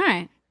 All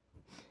right.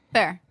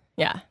 Fair.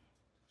 Yeah.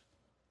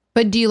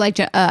 But do you like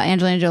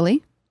Angelina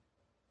Jolie?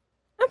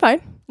 I'm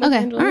fine. with Okay.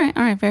 Angelina.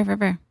 All right.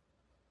 Fair.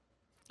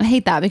 I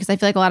hate that because I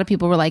feel like a lot of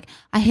people were like,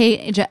 I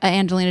hate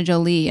Angelina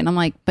Jolie. And I'm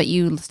like, but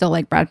you still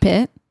like Brad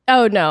Pitt?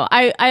 Oh, no.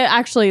 I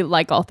actually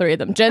like all three of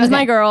them. Jen's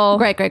my girl.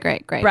 Great.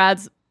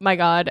 Brad's my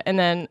god. And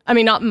then, I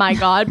mean, not my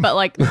god, but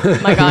like,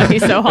 my god,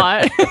 he's so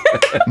hot.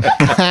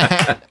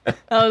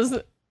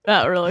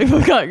 That really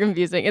got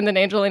confusing. And then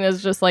Angelina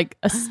is just like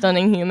a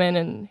stunning human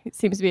and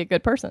seems to be a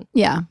good person.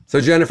 Yeah. So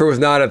Jennifer was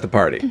not at the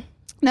party.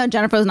 No,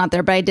 Jennifer was not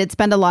there, but I did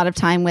spend a lot of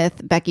time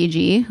with Becky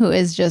G, who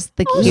is just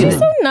the She's cutest.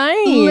 so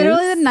nice.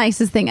 Literally the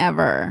nicest thing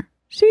ever.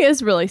 She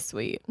is really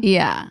sweet.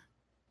 Yeah.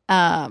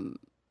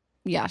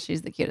 Yeah,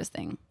 she's the cutest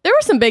thing. There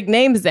were some big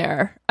names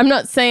there. I'm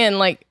not saying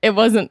like it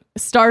wasn't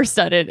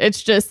star-studded.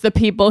 It's just the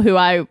people who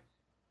I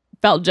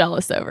felt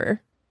jealous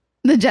over.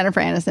 The Jennifer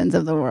Anistons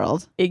of the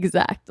world.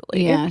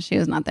 Exactly. Yeah, she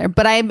was not there.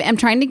 But I am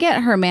trying to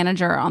get her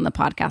manager on the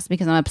podcast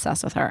because I'm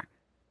obsessed with her.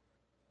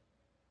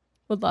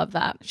 Would love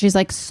that. She's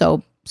like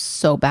so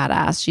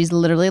badass. She's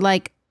literally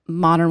like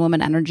modern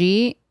woman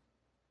energy.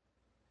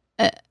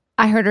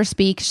 I heard her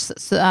speak.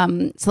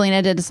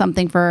 Selena did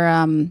something for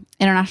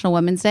International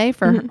Women's Day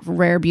for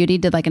Rare Beauty,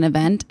 did like an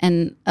event,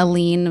 and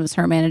Aline was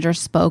her manager,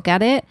 spoke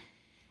at it.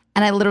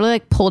 And I literally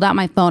like pulled out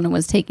my phone and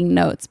was taking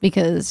notes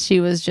because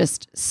she was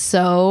just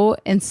so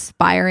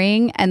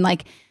inspiring and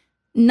like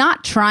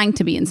not trying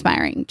to be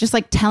inspiring, just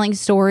like telling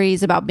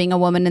stories about being a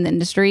woman in the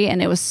industry.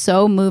 And it was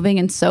so moving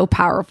and so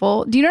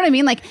powerful. Do you know what I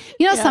mean? Like,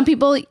 you know, some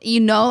people,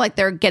 you know, like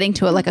they're getting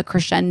to it like a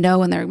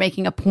crescendo and they're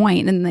making a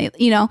point and they,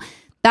 you know,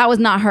 that was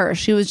not her.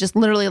 She was just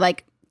literally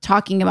like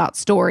talking about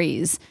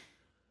stories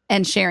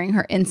and sharing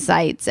her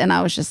insights. And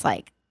I was just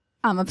like,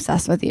 I'm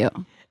obsessed with you.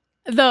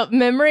 The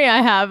memory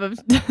I have of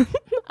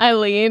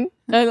Aline.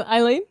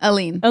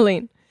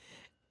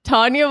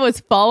 Tanya was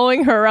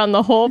following her around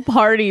the whole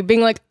party,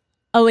 being like,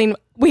 Aline,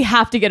 we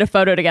have to get a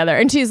photo together.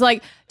 And she's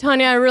like,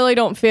 Tanya, I really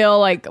don't feel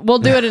like we'll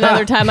do it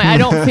another time. I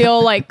don't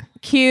feel like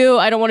cute.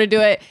 I don't want to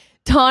do it.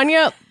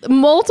 Tanya,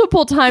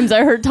 multiple times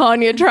I heard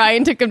Tanya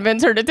trying to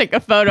convince her to take a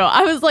photo.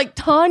 I was like,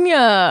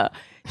 Tanya,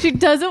 she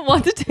doesn't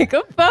want to take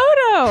a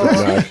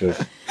photo.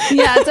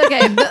 Yeah, it's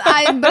okay. But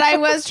I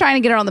was trying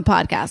to get her on the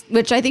podcast,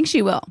 which I think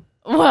she will.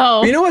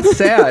 Well, You know what's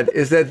sad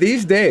is that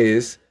these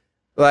days,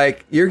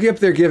 like you're up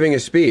there giving a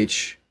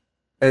speech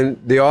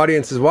and the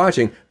audience is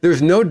watching.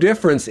 There's no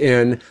difference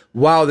in,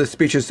 wow, this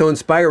speech is so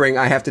inspiring,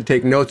 I have to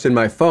take notes in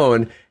my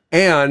phone,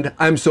 and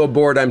I'm so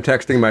bored I'm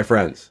texting my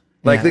friends.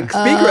 Like the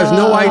speaker has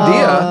no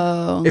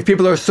idea if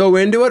people are so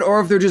into it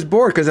or if they're just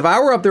bored. Because if I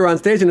were up there on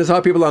stage and I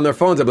saw people on their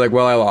phones, I'd be like,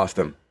 well, I lost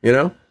them, you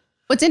know?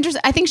 What's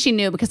interesting, I think she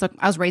knew because like,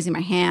 I was raising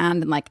my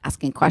hand and like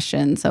asking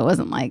questions. So it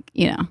wasn't like,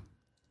 you know.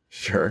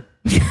 Sure.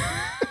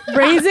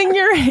 Raising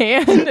your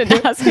hand and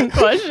asking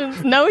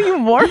questions. No,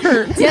 you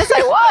weren't. Yes,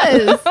 I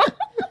was.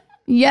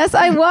 Yes,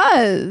 I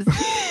was.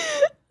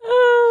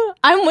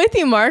 I'm with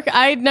you, Mark.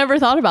 I never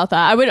thought about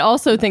that. I would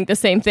also think the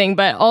same thing,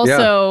 but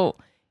also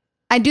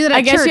I do that at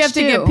I guess church, you have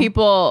to give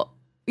people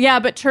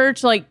but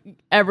church, like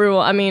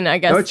everyone, I mean, I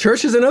guess. No,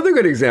 church is another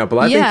good example.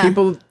 I think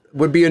people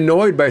would be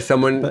annoyed by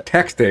someone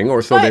texting,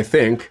 or so they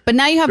think. But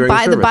now you have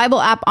the Bible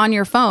app on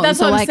your phone. That's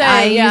so what I'm like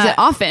saying, I use it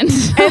often.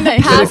 And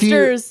the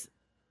pastors.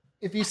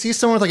 If you see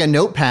someone with like a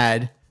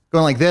notepad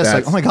going like this,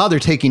 like, oh my God, they're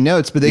taking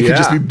notes, but they could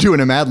just be doing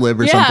a Mad Lib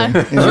or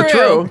something. You know?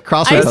 True.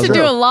 I used to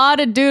do a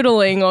lot of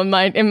doodling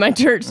in my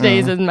church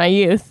days in my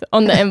youth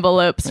on the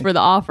envelopes for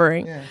the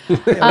offering.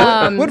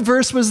 What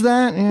verse was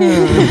that?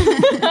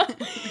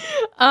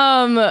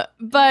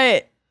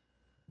 But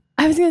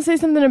I was gonna say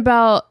something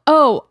about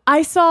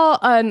I saw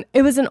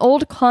it was an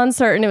old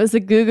concert and it was the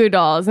Goo Goo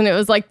Dolls and it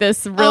was like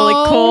this really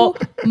cool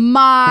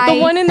the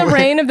one in the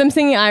rain of them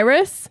singing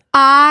Iris.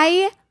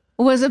 I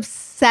was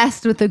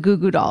obsessed with the Goo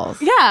Goo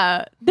Dolls.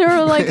 Yeah, they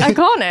were like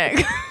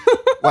iconic.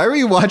 Why were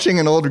you watching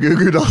an old Goo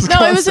Goo Dolls concert?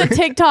 No, it was a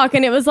TikTok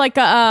and it was like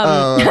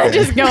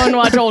just go and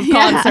watch old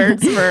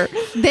concerts.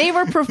 They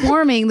were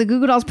performing, the Goo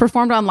Goo Dolls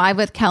performed on Live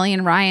with Kelly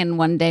and Ryan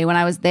one day when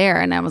I was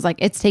there, and I was like,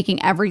 it's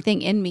taking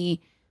everything in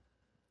me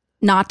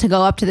not to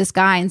go up to this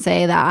guy and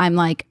say that I'm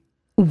like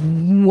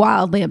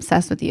wildly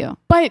obsessed with you.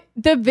 But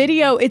the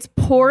video, it's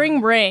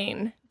pouring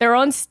rain. They're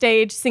on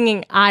stage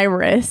singing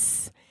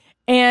Iris,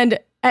 and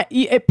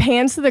it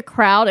pans to the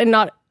crowd, and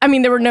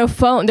there were no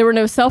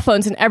cell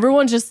phones, and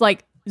everyone's just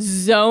like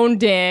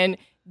zoned in,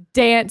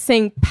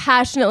 dancing,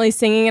 passionately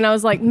singing. And I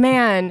was like,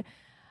 man,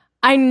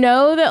 I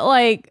know that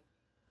like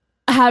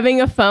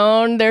having a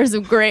phone, there's a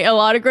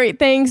lot of great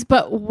things,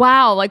 but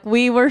wow, like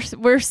we're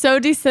so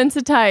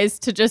desensitized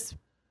to just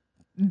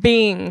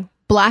being.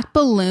 Black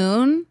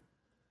Balloon.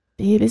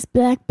 Baby's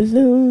black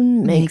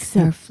balloon makes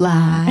her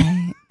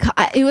fly.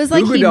 It was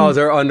like Goo Goo Dolls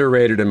are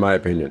underrated in my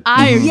opinion.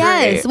 I agree.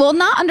 Yes. Well,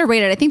 not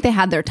underrated. I think they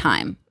had their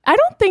time. I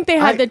don't think they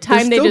had the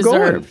time they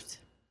deserved.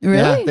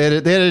 Really? Yeah,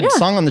 they had a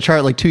song on the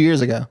chart like 2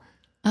 years ago.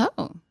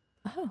 Oh.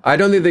 I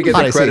don't think they get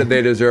the credit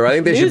they deserve. I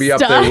think they should be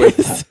up there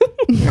with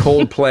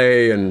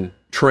Coldplay and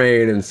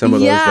Train and some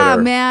of those. Yeah,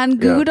 man.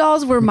 Goo Goo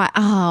Dolls were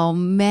oh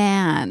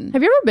man.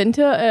 Have you ever been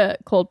to a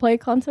Coldplay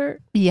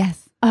concert?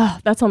 Yes. Oh,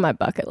 that's on my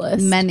bucket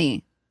list.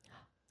 Many.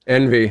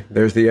 Envy.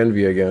 There's the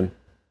envy again.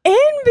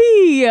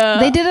 Envy.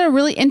 They did a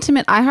really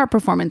intimate iHeart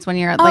performance one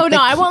year. Like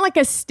I want like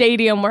a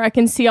stadium where I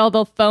can see all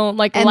the phone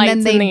lights in the air.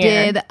 And then they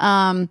did.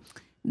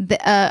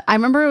 I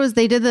remember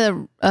they did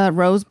the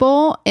Rose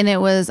Bowl, and it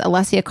was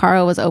Alessia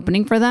Cara was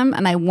opening for them,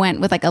 and I went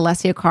with like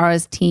Alessia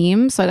Cara's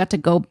team, so I got to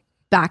go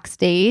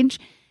backstage,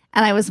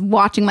 and I was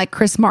watching like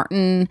Chris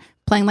Martin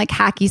playing like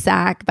hacky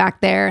sack back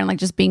there, and like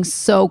just being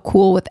so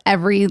cool with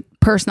every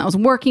person that was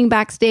working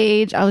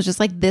backstage. I was just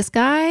like, this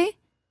guy.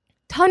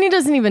 Tanya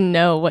doesn't even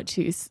know what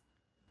she's.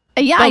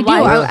 Yeah, I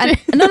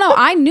do. No,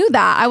 I knew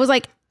that. I was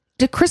like,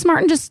 did Chris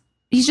Martin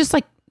he's just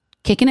like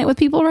kicking it with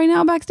people right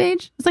now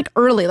backstage? It's like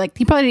early. Like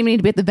he probably didn't even need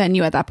to be at the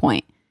venue at that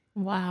point.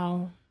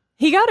 Wow.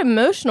 He got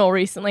emotional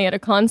recently at a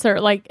concert.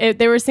 Like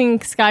they were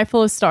singing Sky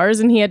Full of Stars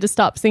and he had to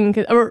stop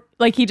singing, or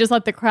like he just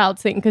let the crowd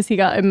sing because he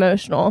got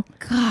emotional.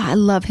 God, I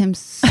love him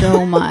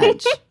so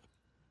much.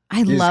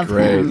 He's love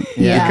great. Him.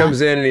 Yeah. He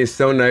comes in and he's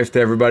so nice to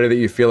everybody that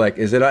you feel like,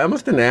 is it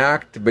almost an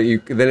act? But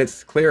then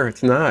it's clear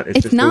it's not.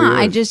 It's just not.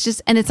 I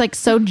just and it's like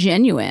so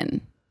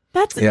genuine.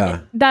 That's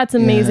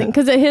amazing.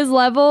 Because at his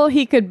level,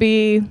 he could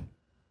be.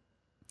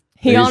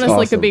 He honestly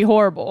awesome. Could be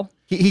horrible.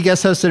 He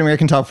guest hosted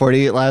American Top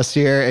 40 last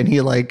year, and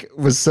he like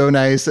was so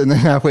nice. And then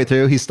halfway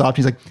through, he stopped.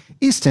 He's like,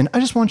 Easton,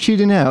 I just want you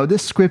to know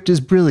this script is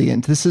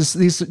brilliant.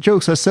 These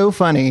jokes are so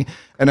funny.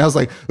 And I was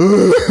like,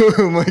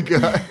 oh my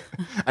God.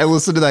 I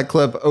listened to that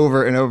clip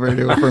over and over and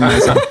over for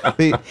myself.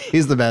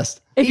 He's the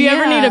best. If you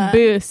ever need a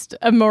boost,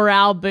 a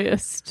morale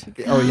boost.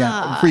 Oh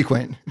yeah,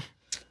 frequent.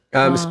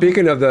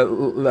 Speaking of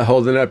the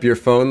holding up your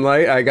phone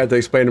light, I got to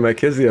explain to my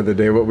kids the other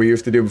day what we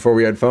used to do before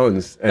we had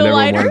phones. And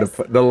everyone wanted to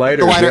put the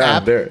lighters. The lighter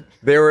app.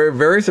 They were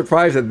very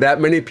surprised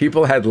that many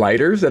people had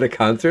lighters at a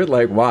concert.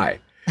 Like, why?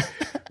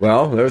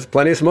 Well, there was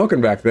plenty of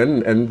smoking back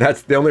then, and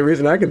that's the only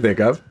reason I can think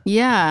of.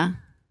 Yeah.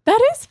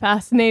 That is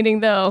fascinating,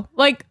 though.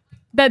 Like,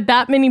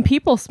 that many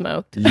people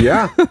smoked.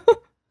 Yeah.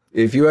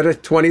 If you had a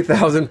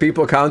 20,000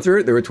 people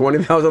concert, there were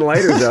 20,000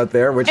 lighters out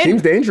there, which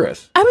seems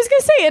dangerous. I was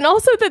going to say, and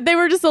also that they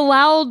were just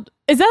allowed...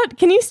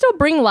 can you still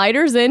bring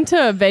lighters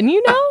into a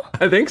venue now?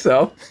 I think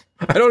so.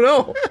 I don't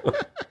know.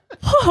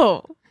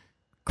 Whoa.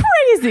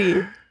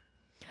 Crazy.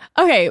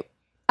 Okay.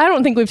 I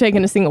don't think we've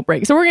taken a single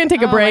break. So we're going to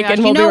take a break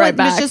and we'll be right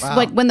back. It's just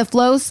like when the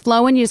flow's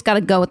flowing, you just got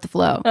to go with the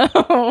flow.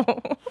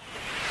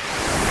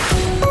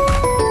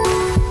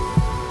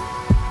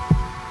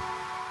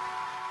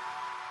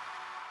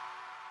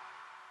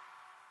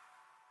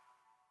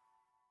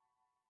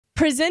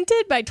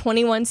 Presented by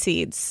 21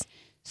 Seeds.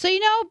 So,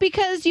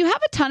 because you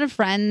have a ton of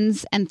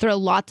friends and throw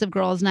lots of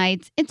girls'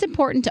 nights, it's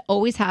important to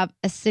always have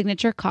a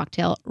signature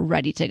cocktail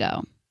ready to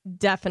go.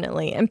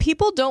 Definitely. And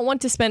people don't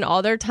want to spend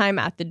all their time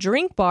at the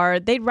drink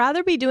bar. They'd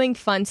rather be doing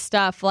fun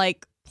stuff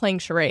like playing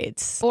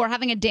charades. Or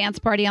having a dance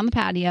party on the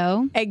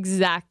patio.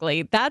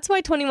 Exactly. That's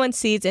why 21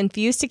 Seeds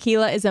infused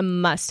tequila is a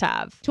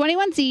must-have.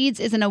 21 Seeds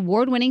is an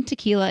award-winning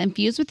tequila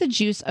infused with the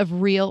juice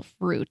of real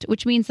fruit,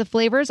 which means the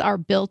flavors are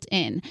built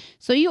in.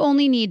 So you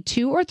only need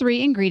 2 or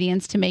 3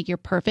 ingredients to make your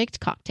perfect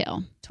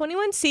cocktail.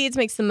 21 Seeds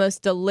makes the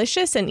most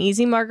delicious and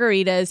easy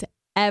margaritas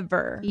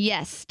ever.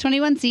 Yes,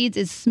 21 Seeds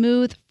is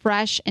smooth,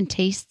 fresh, and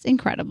tastes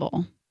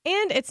incredible.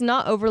 And it's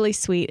not overly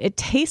sweet. It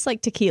tastes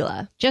like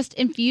tequila. Just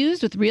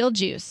infused with real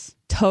juice.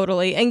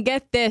 Totally. And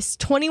get this,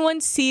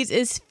 21 Seeds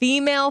is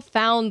female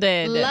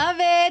founded. Love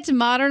it.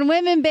 Modern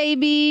women,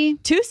 baby.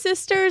 2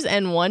 sisters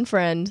and 1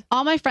 friend.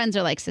 All my friends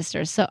are like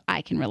sisters, so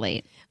I can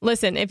relate.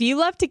 Listen, if you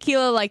love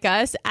tequila like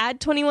us, add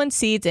 21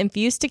 Seeds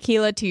infused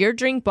tequila to your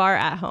drink bar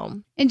at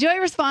home. Enjoy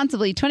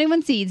responsibly.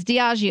 21 Seeds,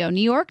 Diageo,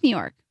 New York, New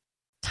York.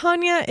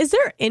 Tanya, is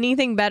there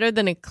anything better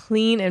than a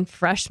clean and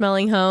fresh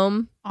smelling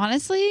home?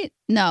 Honestly,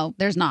 no,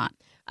 there's not.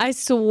 I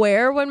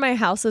swear when my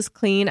house is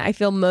clean, I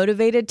feel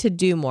motivated to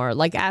do more,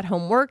 like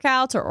at-home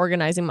workouts or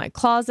organizing my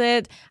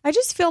closet. I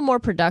just feel more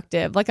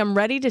productive, like I'm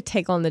ready to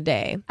take on the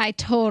day. I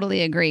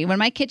totally agree. When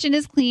my kitchen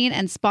is clean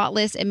and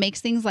spotless, it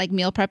makes things like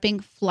meal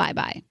prepping fly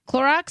by.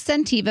 Clorox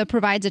Scentiva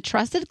provides a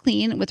trusted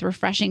clean with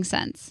refreshing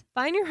scents.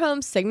 Find your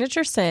home's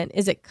signature scent.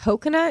 Is it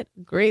coconut,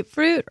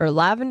 grapefruit, or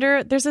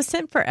lavender? There's a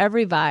scent for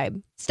every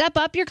vibe. Step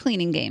up your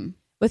cleaning game.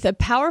 With a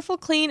powerful,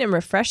 clean, and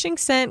refreshing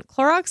scent,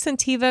 Clorox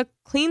Scentiva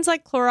cleans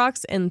like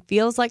Clorox and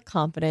feels like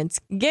confidence.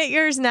 Get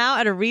yours now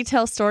at a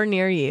retail store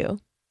near you.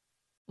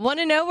 Want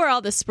to know where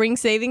all the spring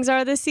savings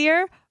are this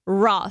year?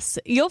 Ross.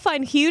 You'll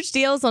find huge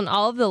deals on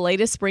all of the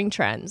latest spring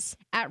trends.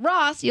 At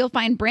Ross, you'll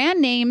find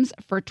brand names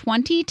for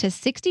 20 to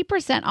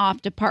 60%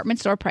 off department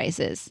store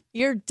prices.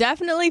 You're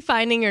definitely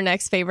finding your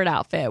next favorite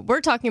outfit. We're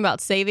talking about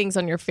savings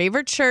on your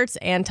favorite shirts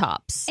and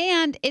tops.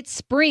 And it's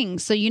spring,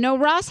 so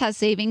Ross has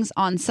savings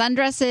on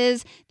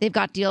sundresses. They've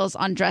got deals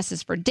on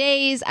dresses for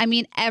days. I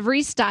mean,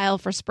 every style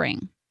for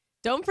spring.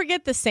 Don't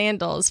forget the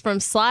sandals. From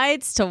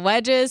slides to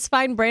wedges,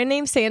 find brand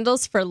name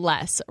sandals for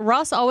less.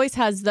 Ross always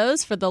has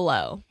those for the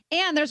low.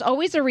 And there's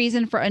always a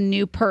reason for a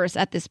new purse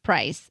at this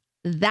price.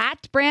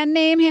 That brand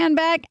name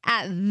handbag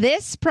at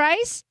this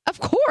price? Of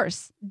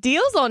course.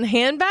 Deals on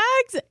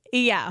handbags?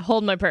 Yeah,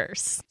 hold my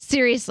purse.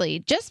 Seriously,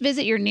 just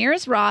visit your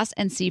nearest Ross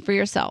and see for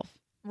yourself.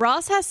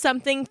 Ross has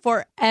something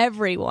for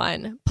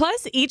everyone.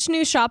 Plus, each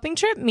new shopping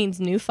trip means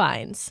new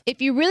finds.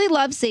 If you really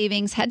love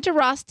savings, head to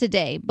Ross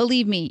today.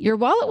 Believe me, your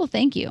wallet will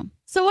thank you.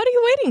 So what are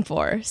you waiting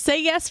for?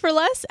 Say yes for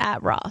less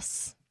at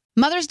Ross.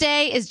 Mother's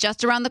Day is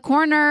just around the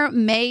corner,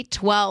 May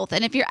 12th.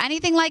 And if you're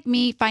anything like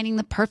me, finding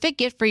the perfect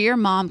gift for your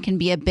mom can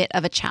be a bit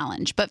of a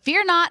challenge. But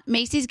fear not,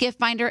 Macy's Gift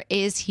Finder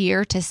is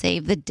here to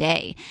save the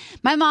day.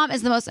 My mom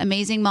is the most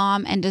amazing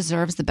mom and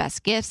deserves the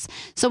best gifts.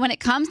 So when it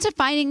comes to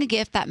finding a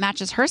gift that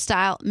matches her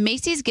style,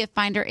 Macy's Gift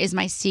Finder is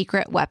my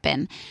secret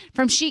weapon.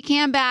 From chic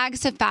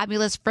handbags to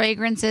fabulous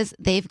fragrances,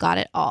 they've got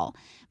it all.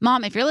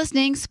 Mom, if you're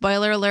listening,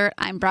 spoiler alert,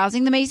 I'm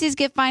browsing the Macy's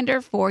Gift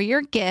Finder for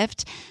your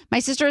gift.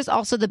 My sister is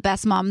also the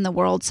best mom in the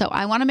world, so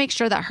I want to make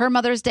sure that her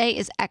Mother's Day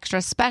is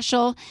extra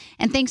special.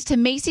 And thanks to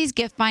Macy's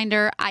Gift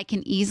Finder, I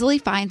can easily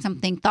find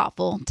something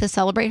thoughtful to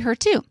celebrate her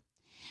too.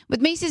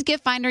 With Macy's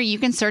Gift Finder, you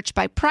can search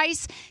by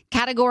price,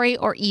 category,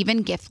 or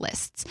even gift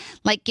lists,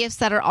 like gifts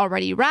that are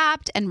already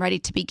wrapped and ready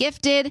to be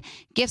gifted,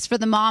 gifts for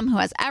the mom who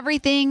has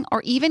everything,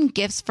 or even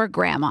gifts for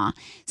grandma.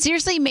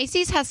 Seriously,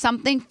 Macy's has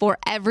something for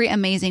every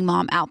amazing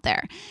mom out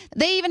there.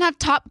 They even have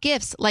top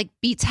gifts like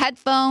Beats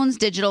headphones,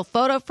 digital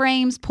photo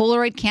frames,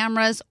 Polaroid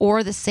cameras,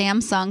 or the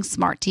Samsung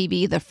Smart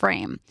TV, The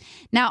Frame.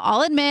 Now,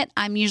 I'll admit,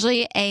 I'm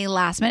usually a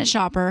last-minute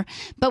shopper,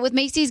 but with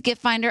Macy's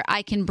Gift Finder,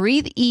 I can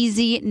breathe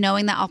easy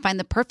knowing that I'll find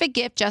the perfect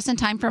gift just in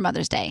time for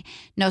Mother's Day.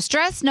 No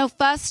stress, no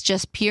fuss,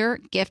 just pure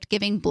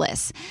gift-giving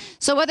bliss.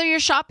 So whether you're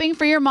shopping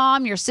for your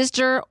mom, your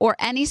sister, or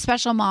any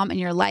special mom in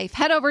your life,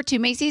 head over to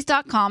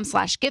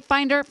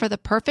Macys.com/giftfinder for the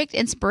perfect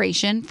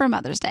inspiration for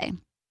Mother's Day.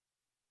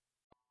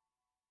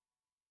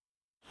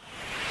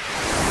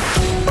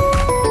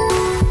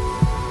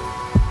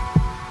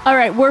 All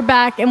right, we're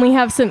back and we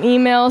have some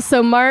emails.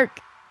 So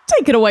Mark,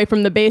 take it away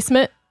from the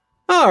basement.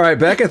 All right,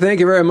 Becca, thank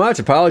you very much.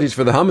 Apologies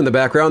for the hum in the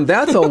background.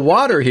 That's a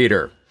water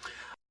heater.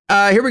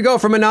 Here we go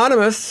from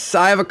Anonymous.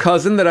 I have a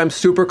cousin that I'm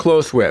super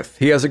close with.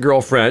 He has a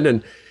girlfriend,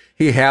 and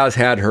he has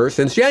had her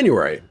since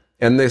January.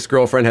 And this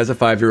girlfriend has a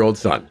 5-year-old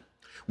son.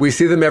 We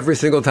see them every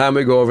single time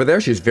we go over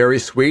there. She's very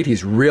sweet.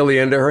 He's really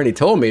into her, and he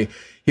told me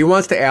he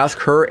wants to ask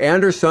her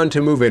and her son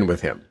to move in with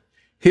him.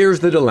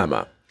 Here's the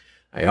dilemma.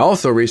 I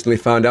also recently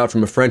found out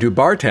from a friend who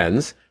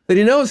bartends that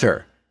he knows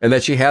her and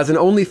that she has an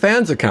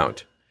OnlyFans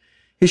account.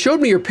 He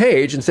showed me her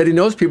page and said he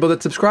knows people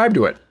that subscribe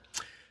to it.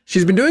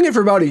 She's been doing it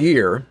for about a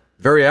year,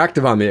 very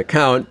active on the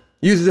account,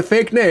 uses a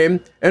fake name,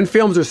 and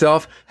films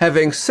herself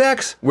having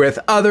sex with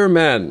other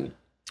men.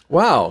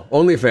 Wow,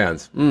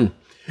 OnlyFans.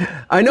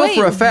 I know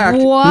for a fact.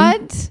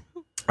 What?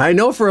 I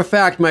know for a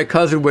fact my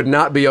cousin would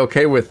not be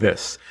okay with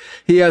this.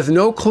 He has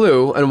no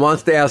clue and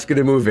wants to ask her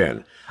to move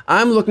in.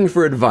 I'm looking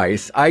for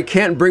advice. I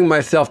can't bring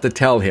myself to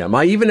tell him.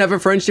 I even have a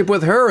friendship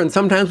with her, and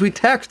sometimes we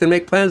text and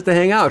make plans to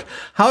hang out.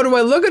 How do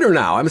I look at her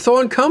now? I'm so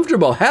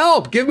uncomfortable.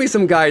 Help! Give me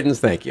some guidance.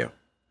 Thank you.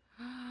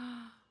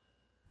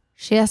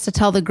 She has to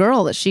tell the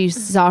girl that she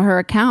saw her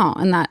account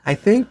and that. I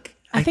think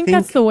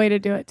that's the way to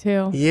do it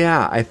too.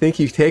 Yeah, I think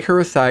you take her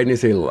aside and you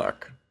say,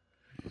 look,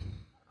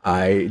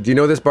 do you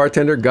know this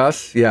bartender,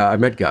 Gus? Yeah, I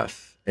met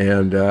Gus.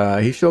 And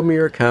he showed me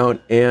your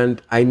account,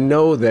 and I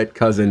know that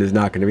cousin is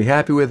not going to be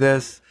happy with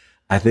this.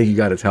 I think you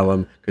got to tell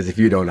him, because if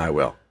you don't, I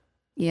will.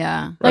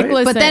 Yeah. Right? Like,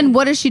 listen, but then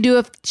what does she do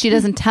if she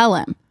doesn't tell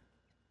him?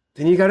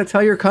 Then you got to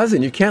tell your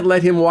cousin. You can't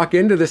let him walk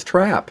into this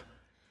trap.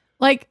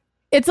 Like,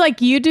 it's like,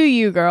 you do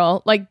you,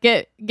 girl. Like,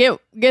 get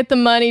the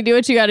money, do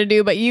what you got to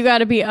do, but you got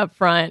to be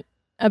upfront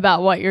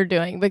about what you're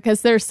doing,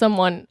 because there's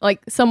someone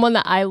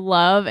that I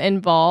love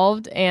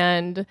involved,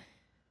 and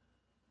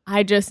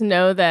I just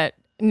know that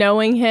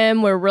knowing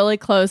him, we're really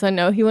close. I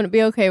know he wouldn't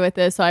be okay with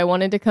this, so I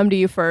wanted to come to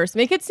you first.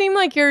 Make it seem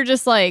like you're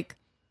just like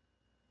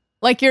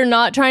you're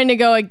not trying to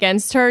go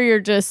against her.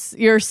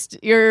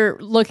 You're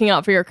looking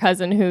out for your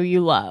cousin who you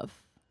love.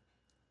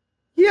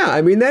 Yeah,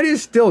 I mean, that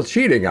is still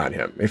cheating on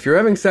him. If you're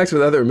having sex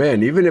with other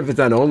men, even if it's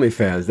on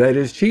OnlyFans, that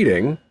is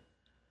cheating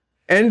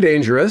and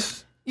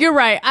dangerous. You're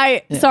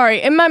right.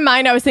 Sorry. In my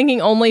mind, I was thinking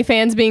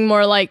OnlyFans being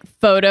more like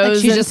photos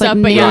Like she's and just stuff.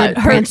 like But yeah,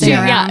 prancing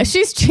around.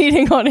 she's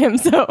cheating on him.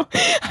 So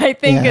I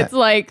think it's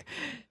like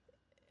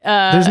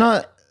there's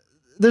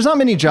not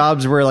many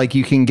jobs where like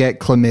you can get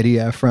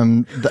chlamydia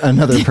from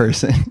another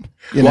person.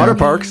 Water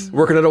parks,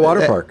 working at a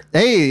water park.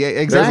 Hey,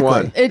 exactly.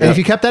 There's one. And if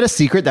you kept that a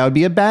secret, that would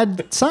be a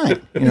bad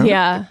sign. You know?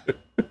 Yeah.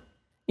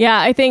 Yeah,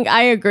 I think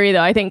I agree,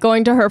 though. I think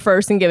going to her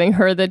first and giving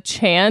her the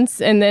chance.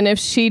 And then if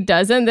she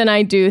doesn't, then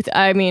I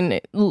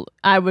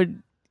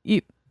would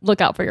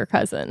look out for your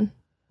cousin.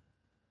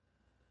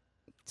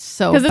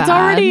 So because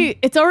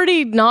it's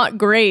already not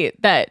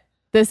great that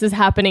this is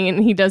happening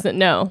and he doesn't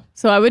know.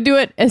 So I would do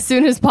it as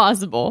soon as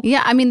possible.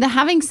 Yeah, I mean,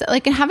 having an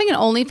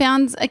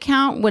OnlyFans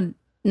account would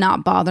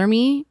not bother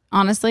me,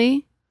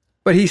 honestly.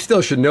 But he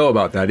still should know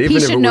about that, even He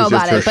if should it know was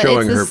just about her it, but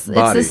showing her it's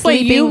body. this-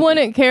 Wait, you Sleeping-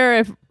 wouldn't care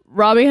if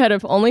Robbie had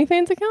an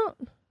OnlyFans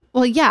account?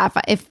 Well, yeah,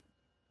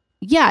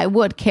 I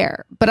would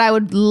care, but I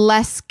would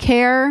less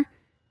care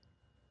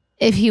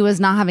if he was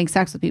not having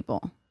sex with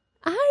people.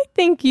 I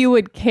think you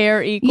would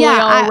care equally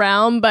all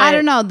around, but I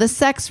don't know. The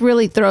sex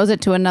really throws it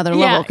to another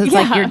level because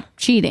like you're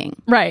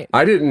cheating. Right.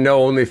 I didn't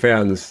know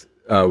OnlyFans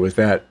was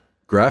that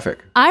graphic.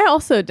 I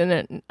also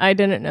didn't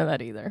know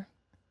that either.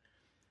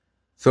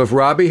 So if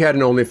Robbie had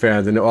an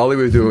OnlyFans and all he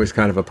was doing was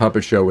kind of a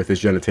puppet show with his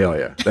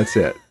genitalia, that's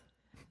it.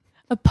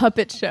 A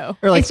puppet show.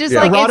 Or like It's just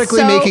like, it's erotically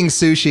so- making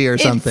sushi or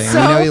something.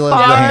 so You know, he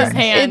loves the far- hands.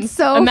 hands. It's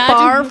so Imagine-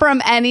 far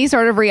from any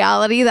sort of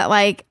reality that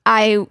like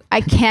I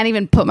can't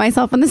even put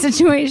myself in the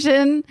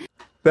situation.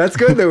 That's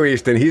good though,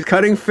 Easton. He's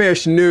cutting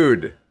fish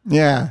nude.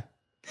 Yeah.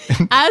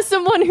 As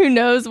someone who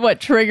knows what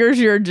triggers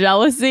your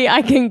jealousy,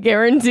 I can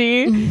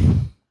guarantee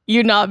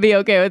you'd not be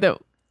okay with it.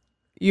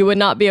 You would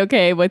not be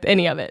okay with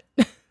any of it.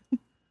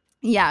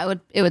 Yeah,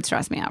 it would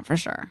stress me out for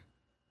sure.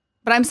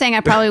 But I'm saying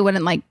I probably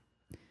wouldn't like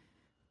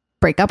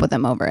break up with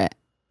him over it.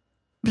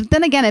 But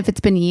then again, if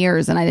it's been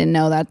years and I didn't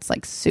know, that's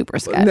like super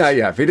sketch. No,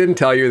 yeah. If he didn't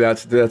tell you,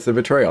 that's a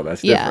betrayal.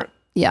 That's different.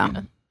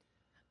 Yeah.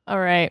 All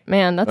right,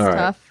 man, that's All right.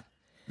 tough.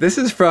 This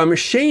is from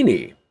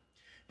Shani.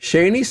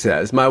 Shani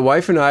says, my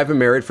wife and I have been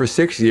married for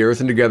 6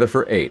 years and together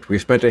for 8. We've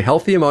spent a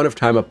healthy amount of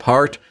time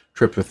apart,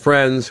 trips with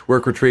friends,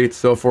 work retreats,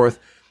 so forth.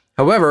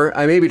 However,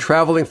 I may be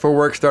traveling for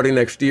work starting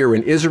next year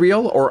in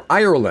Israel or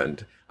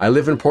Ireland. I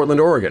live in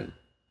Portland, Oregon,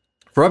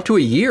 for up to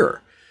a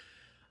year.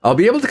 I'll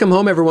be able to come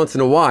home every once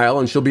in a while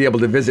and she'll be able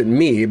to visit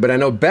me, but I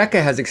know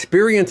Becca has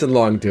experience in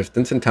long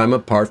distance and time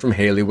apart from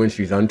Haley when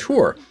she's on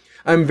tour.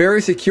 I'm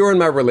very secure in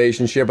my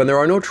relationship and there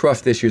are no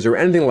trust issues or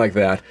anything like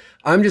that.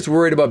 I'm just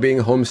worried about being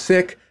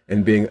homesick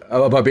and being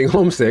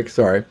homesick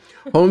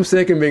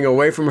and being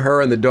away from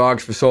her and the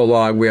dogs for so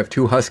long. We have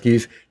 2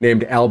 huskies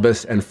named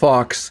Albus and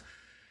Fox.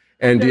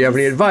 And do you have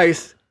any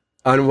advice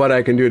on what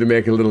I can do to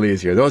make it a little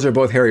easier? Those are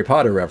both Harry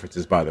Potter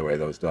references, by the way,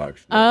 those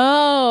dogs.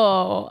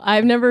 Oh,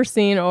 I've never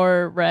seen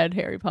or read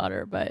Harry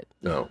Potter, but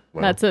No.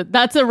 Well,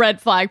 that's a red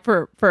flag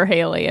for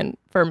Haley and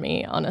for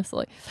me,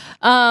 honestly.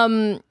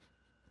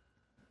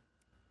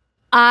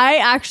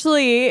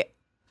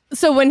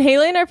 So when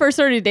Haley and I first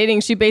started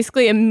dating, she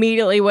basically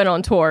immediately went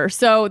on tour.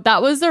 So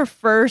that was their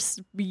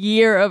first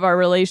year of our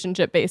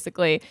relationship,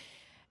 basically.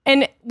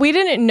 And we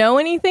didn't know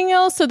anything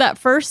else. So that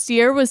first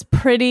year was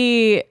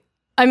it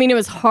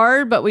was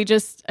hard, but we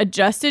just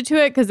adjusted to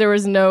it because there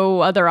was no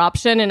other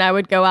option. And I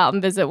would go out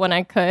and visit when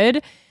I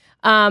could.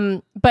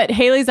 But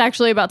Haley's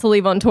actually about to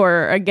leave on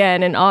tour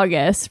again in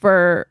August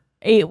for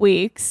 8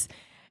 weeks.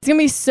 It's going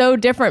to be so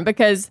different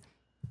because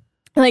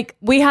like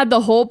we had the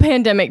whole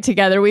pandemic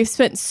together. We've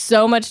spent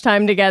so much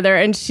time together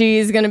and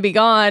she's going to be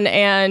gone.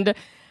 And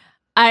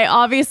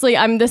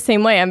I'm the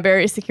same way. I'm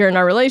very secure in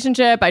our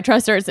relationship. I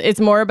trust her. It's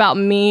more about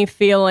me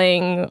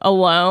feeling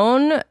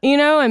alone,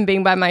 and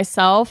being by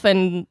myself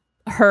and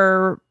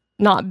her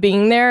not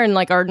being there and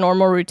like our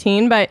normal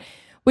routine. But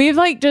we've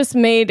like just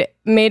made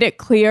it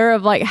clear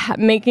of like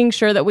making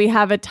sure that we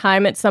have a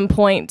time at some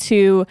point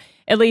to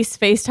at least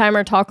FaceTime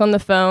or talk on the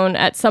phone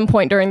at some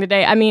point during the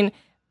day. I mean,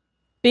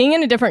 being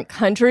in a different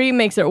country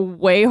makes it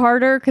way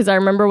harder because I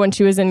remember when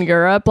she was in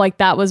Europe, like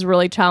that was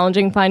really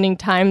challenging finding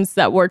times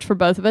that worked for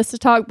both of us to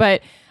talk.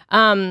 But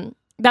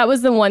that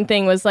was the one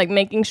thing, was like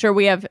making sure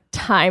we have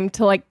time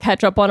to like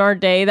catch up on our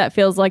day that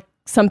feels like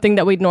something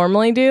that we'd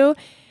normally do.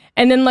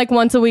 And then like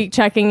once a week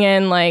checking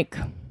in, like,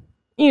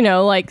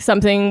 like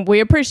something we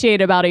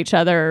appreciate about each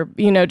other,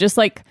 just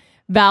like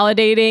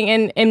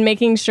validating and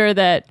making sure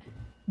that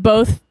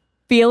both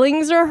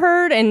feelings are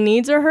heard and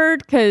needs are heard.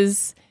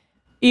 Because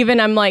even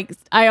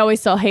I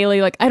always tell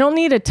Haley, like, I don't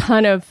need a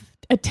ton of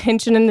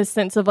attention in the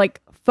sense of like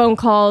phone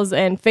calls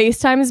and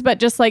FaceTimes, but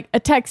just like a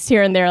text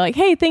here and there, like,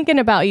 hey, thinking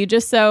about you,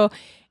 just so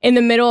in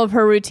the middle of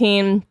her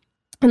routine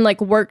and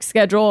like work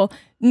schedule,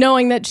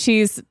 knowing that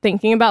she's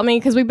thinking about me,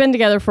 because we've been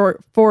together for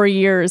 4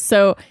 years.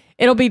 So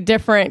it'll be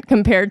different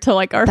compared to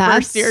like our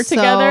first year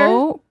together.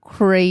 So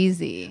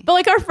crazy. But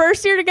like our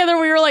first year together,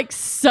 we were like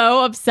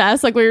so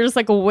obsessed. Like we were just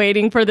like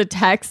waiting for the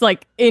text,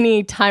 like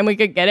any time we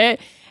could get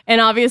it. And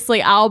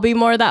obviously I'll be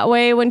more that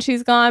way when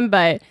she's gone.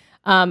 But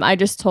I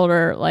just told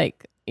her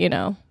like,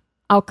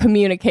 I'll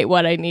communicate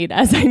what I need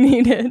as I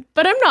need it.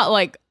 But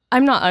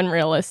I'm not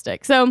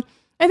unrealistic. So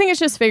I think it's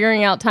just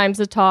figuring out times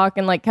to talk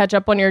and like catch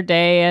up on your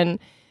day and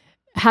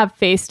have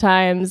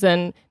FaceTimes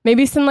and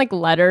maybe some like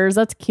letters.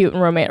 That's cute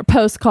and romantic.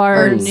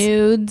 Postcards.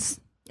 Or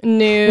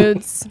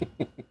nudes.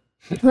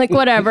 Like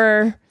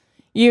whatever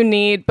you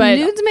need. But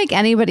nudes make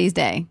anybody's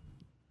day.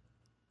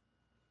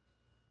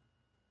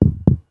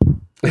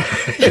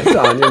 It's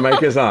on. Your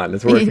mic is on.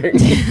 It's working.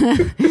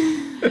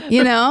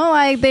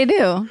 Like they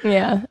do.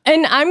 Yeah.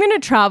 And I'm going to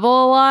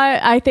travel a lot.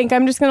 I think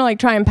I'm just going to like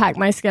try and pack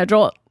my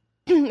schedule.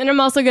 And I'm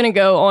also going to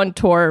go on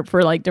tour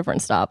for like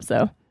different stops.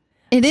 So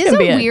it is a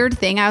weird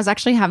thing. I was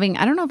actually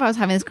I don't know if I was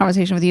having this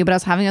conversation with you, but I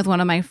was having it with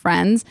one of my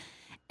friends.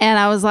 And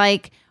I was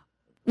like,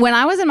 when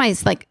I was in my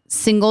like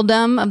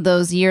singledom of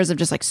those years of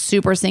just like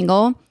super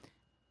single,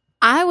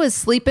 I was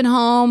sleeping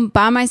home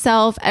by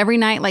myself every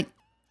night, like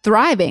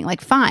thriving,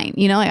 like fine.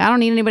 Like I don't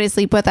need anybody to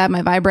sleep with. I have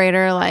my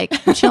vibrator, like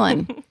I'm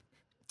chilling.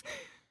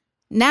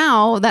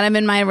 Now that I'm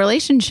in my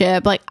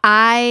relationship, like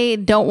I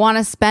don't want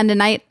to spend a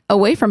night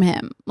away from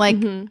him. Like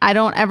I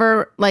don't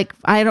ever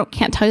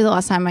can't tell you the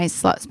last time I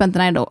spent the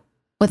night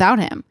without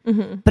him.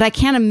 But I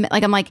can't,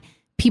 like, I'm like,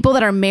 people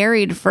that are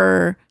married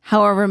for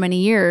however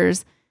many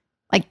years,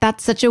 like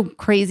that's such a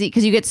crazy,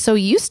 because you get so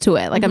used to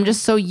it. Like I'm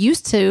just so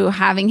used to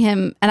having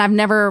him, and I've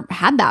never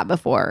had that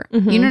before.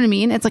 You know what I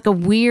mean? It's like a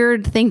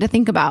weird thing to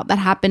think about that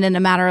happened in a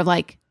matter of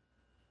like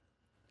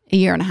a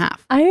year and a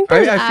half. I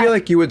feel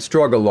like you would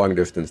struggle long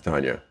distance,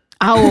 Tanya.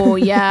 Oh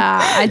yeah,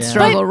 I'd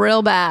struggle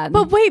real bad.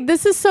 But wait,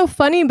 this is so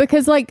funny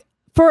because like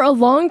for a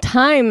long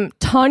time,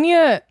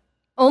 Tanya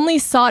only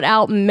sought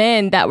out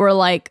men that were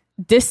like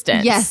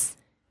distant. Yes.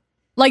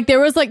 Like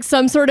there was like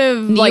some sort of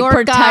New like York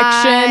protection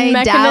guy,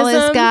 mechanism.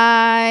 Dallas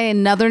guy,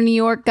 another New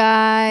York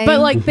guy. But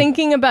like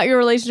thinking about your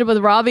relationship with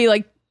Robbie,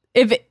 like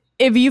if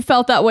you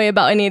felt that way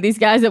about any of these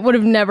guys, it would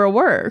have never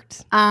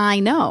worked.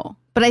 I know.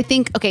 But I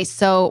think, okay,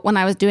 so when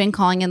I was doing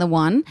Calling in the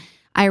One,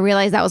 I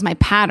realized that was my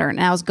pattern.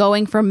 And I was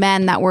going for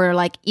men that were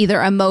like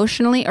either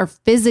emotionally or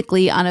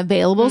physically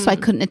unavailable. So I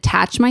couldn't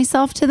attach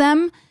myself to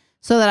them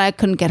so that I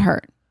couldn't get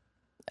hurt.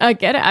 I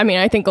get it. I mean,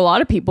 I think a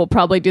lot of people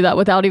probably do that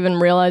without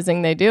even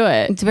realizing they do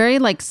it. It's very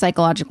like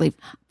psychologically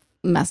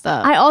messed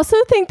up. I also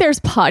think there's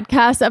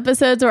podcast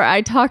episodes where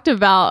I talked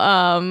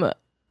about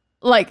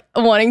like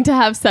wanting to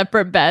have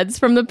separate beds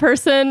from the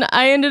person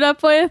I ended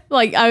up with.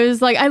 Like I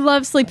was like, I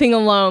love sleeping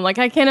alone. Like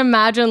I can't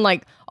imagine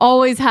like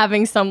always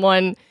having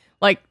someone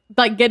like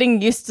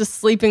getting used to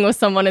sleeping with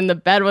someone in the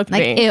bed with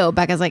me. Like ew.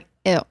 Becca's like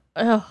ew.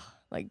 Ugh,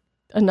 like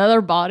another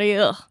body.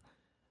 Ugh.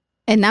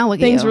 And now look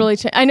at things you. really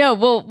change. I know.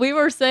 Well, we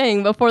were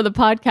saying before the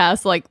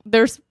podcast, like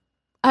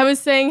I was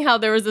saying how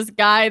there was this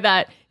guy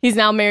that he's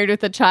now married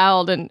with a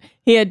child, and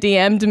he had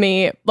DM'd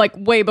me like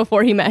way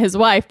before he met his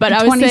wife. But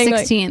I was saying,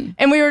 2016,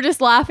 and we were just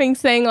laughing,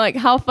 saying like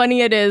how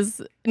funny it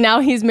is now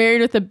he's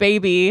married with a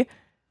baby,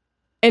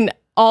 and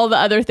all the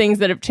other things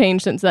that have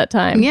changed since that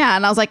time. Yeah,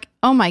 and I was like,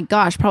 oh my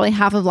gosh, probably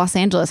half of Los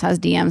Angeles has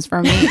DMs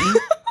for me.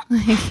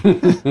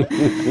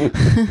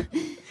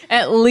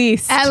 At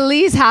least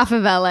half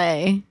of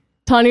LA.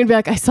 Tanya would be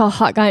like, I saw a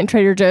hot guy in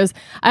Trader Joe's.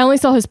 I only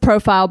saw his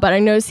profile, but I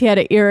noticed he had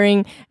an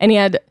earring and he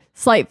had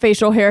slight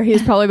facial hair. He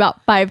was probably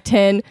about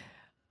 5'10".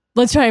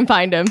 Let's try and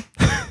find him.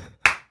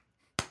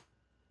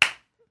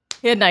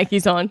 He had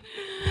Nikes on.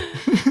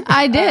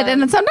 I did.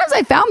 And sometimes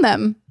I found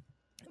them.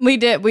 We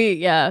did.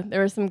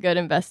 There was some good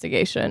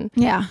investigation.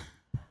 Yeah.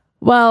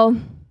 Well,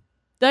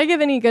 did I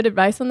give any good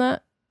advice on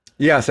that?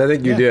 Yes, I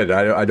think you did.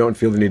 I don't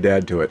feel the need to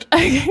add to it.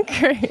 Okay,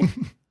 great.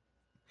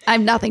 I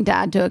have nothing to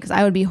add to it because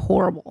I would be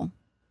horrible.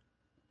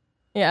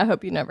 Yeah, I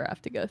hope you never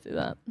have to go through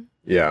that.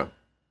 Yeah.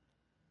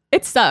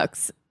 It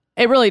sucks.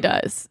 It really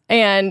does.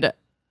 And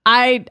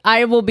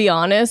I will be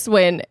honest,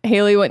 when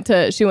Haley went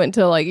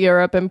to like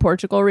Europe and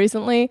Portugal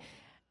recently,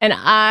 and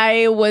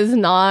it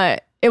wasn't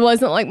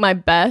like my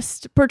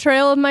best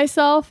portrayal of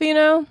myself, you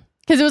know?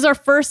 Because it was our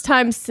first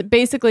time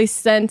basically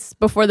since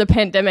before the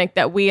pandemic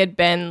that we had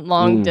been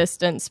long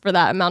distance for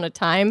that amount of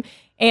time.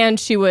 And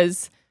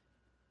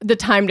the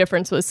time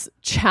difference was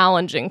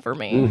challenging for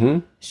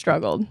me.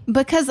 Struggled.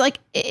 Because like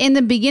in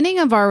the beginning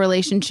of our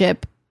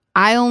relationship,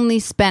 I only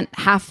spent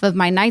half of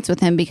my nights with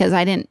him because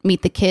I didn't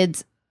meet the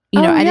kids.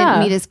 I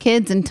didn't meet his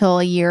kids until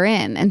a year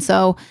in. And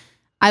so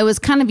I was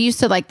kind of used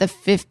to like the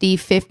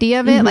 50-50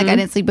 of it. Like I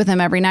didn't sleep with him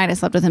every night. I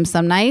slept with him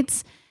some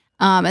nights.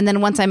 And then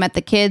once I met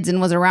the kids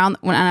and when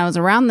I was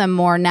around them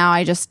more, now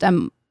I just I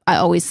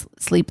always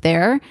sleep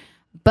there.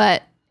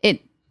 But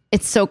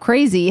it's so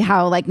crazy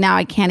how like now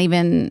I can't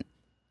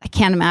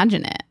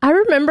imagine it. I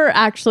remember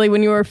actually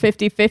when you were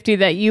 50-50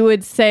 that you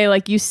would say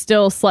like you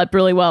still slept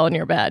really well in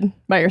your bed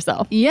by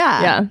yourself.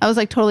 Yeah. I was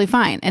like totally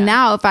fine. And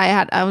now if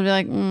I would be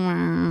like,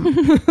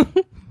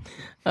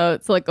 oh,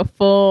 it's like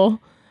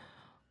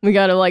we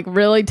got to like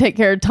really take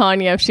care of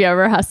Tanya if she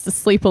ever has to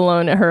sleep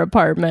alone at her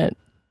apartment.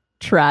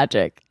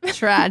 Tragic,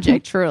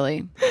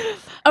 truly.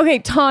 Okay,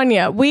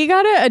 Tanya, we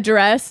got to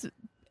address.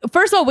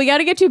 First of all, we got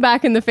to get you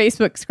back in the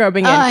Facebook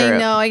scrubbing in group. I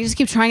know. I just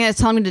keep trying it. It's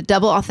telling me to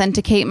double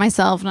authenticate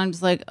myself. And I'm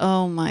just like,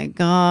 oh my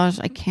gosh,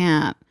 I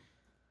can't.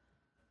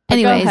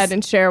 Anyways, go ahead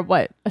and share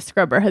what a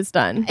scrubber has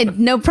done.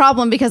 No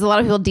problem, because a lot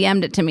of people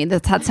DM'd it to me.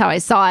 That's how I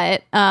saw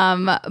it.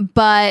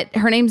 But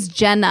her name's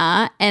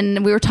Jenna.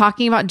 And we were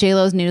talking about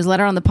JLo's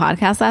newsletter on the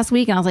podcast last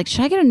week. And I was like,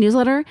 should I get a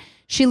newsletter?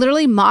 She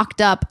literally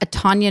mocked up a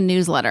Tanya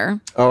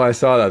newsletter. Oh, I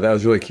saw that. That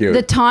was really cute.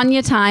 The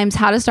Tanya Times,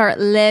 how to start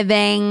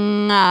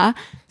living.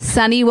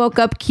 Sunny woke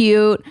up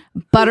cute.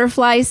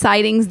 Butterfly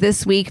sightings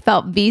this week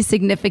felt V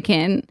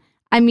significant.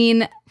 I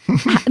mean,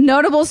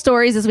 notable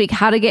stories this week.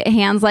 How to get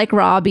hands like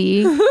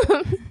Robbie.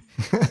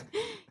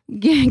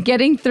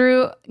 Getting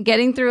through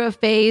a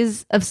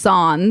phase of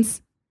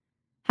Sans.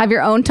 Have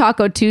your own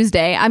Taco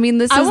Tuesday. I mean,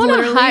 this is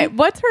literally...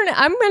 what's her name?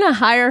 I'm going to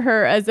hire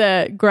her as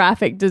a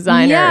graphic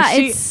designer. Yeah,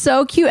 it's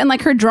so cute. And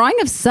like her drawing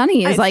of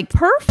Sunny is like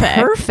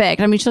perfect.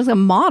 I mean, she looks like a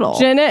model.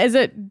 Jenna, is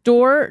it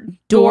Dorian?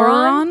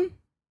 I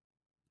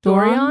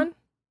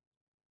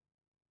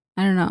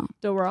don't know.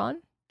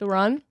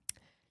 Doron?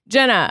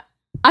 Jenna,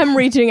 I'm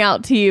reaching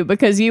out to you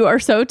because you are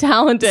so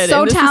talented.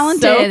 So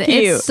talented. So cute.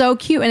 It's so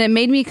cute. And it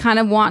made me kind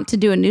of want to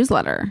do a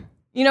newsletter.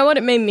 You know what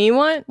it made me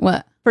want?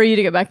 What? For you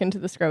to get back into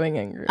the scrubbing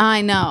in group.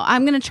 I know.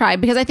 I'm going to try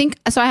because I think,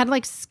 so I had to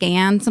like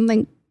scan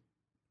something.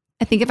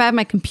 I think if I have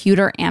my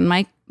computer and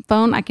my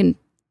phone, I can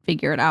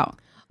figure it out.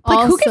 Like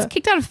also, who gets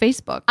kicked out of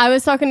Facebook? I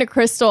was talking to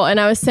Crystal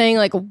and I was saying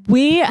like,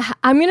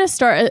 I'm going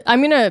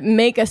to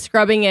make a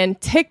scrubbing in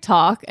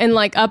TikTok and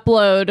like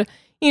upload,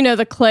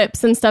 the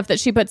clips and stuff that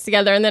she puts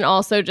together. And then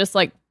also just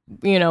like,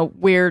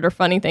 weird or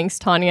funny things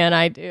Tanya and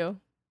I do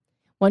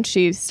once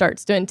she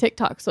starts doing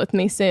TikToks with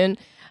me soon.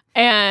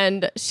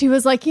 And she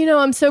was like,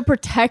 I'm so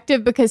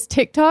protective because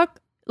TikTok,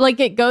 like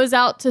it goes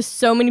out to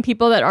so many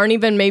people that aren't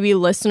even maybe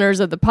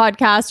listeners of the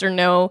podcast or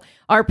know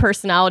our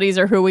personalities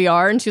or who we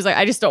are. And she was like,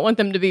 I just don't want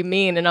them to be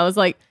mean. And I was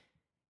like,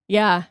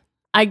 yeah,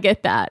 I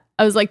get that.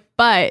 I was like,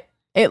 but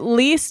at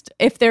least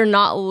if they're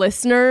not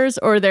listeners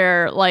or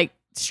they're like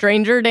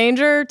stranger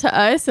danger to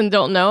us and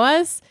don't know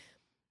us,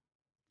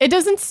 it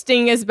doesn't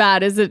sting as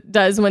bad as it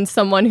does when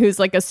someone who's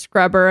like a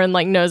scrubber and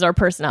like knows our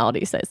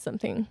personality says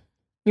something.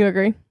 You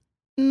agree?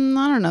 I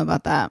don't know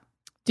about that.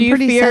 Do you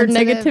fear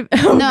negative?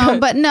 No,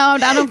 but no,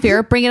 I don't fear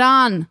it. Bring it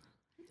on.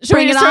 Should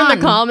we just turn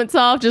the comments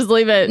off? Just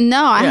leave it.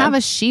 No, I have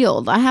a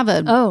shield. I have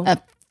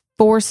a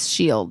force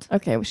shield.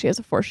 Okay, well, she has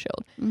a force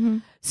shield. Mm-hmm.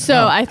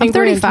 So I think I'm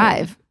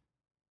 35.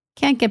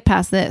 Can't get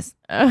past this.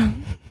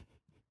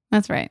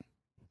 That's right.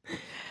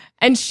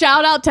 And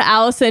shout out to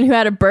Allison who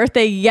had a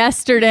birthday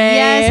yesterday.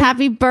 Yes,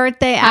 happy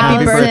birthday,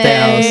 Allison. Happy birthday,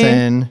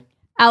 Allison.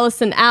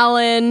 Allison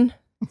Allen.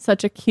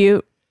 Such a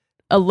cute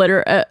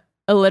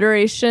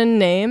alliteration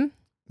name.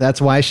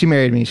 That's why she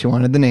married me. She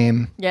wanted the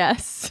name.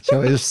 Yes. She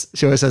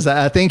always says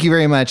that. Thank you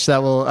very much.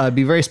 That will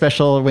be very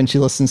special when she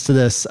listens to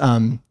this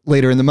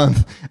later in the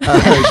month.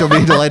 She'll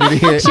be delighted to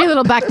hear it. She's a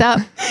little backed up.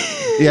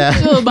 Yeah.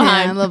 She's a little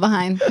behind. Yeah, a little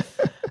behind.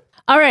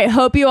 All right.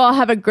 Hope you all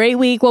have a great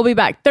week. We'll be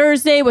back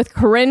Thursday with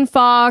Corinne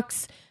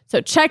Fox.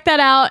 So check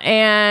that out.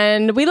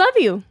 And we love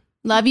you.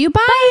 Love you. Bye.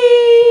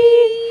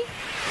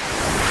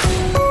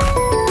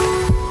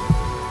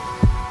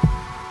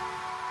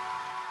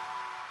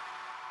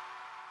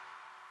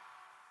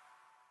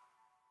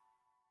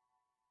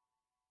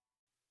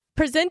 Bye.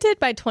 Presented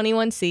by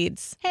 21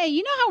 Seeds. Hey,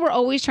 you know how we're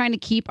always trying to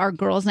keep our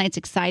girls' nights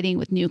exciting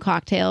with new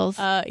cocktails?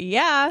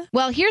 Yeah.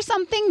 Well, here's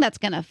something that's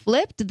going to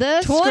flip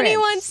the 21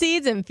 script.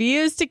 Seeds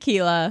infused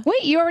tequila.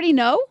 Wait, you already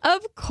know?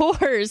 Of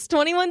course.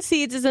 21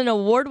 Seeds is an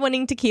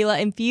award-winning tequila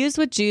infused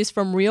with juice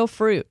from real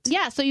fruit.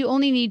 Yeah, so you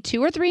only need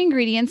 2 or 3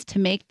 ingredients to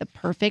make the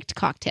perfect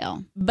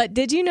cocktail. But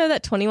did you know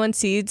that 21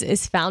 Seeds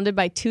is founded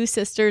by 2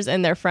 sisters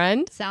and their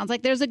friend? Sounds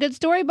like there's a good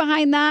story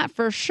behind that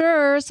for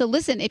sure. So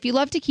listen, if you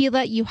love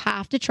tequila, you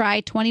have to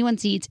try 21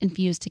 Seeds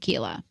infused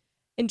tequila.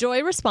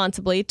 Enjoy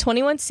responsibly.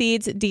 21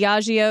 Seeds,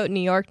 Diageo, New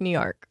York, New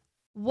York.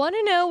 Want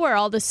to know where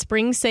all the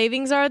spring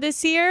savings are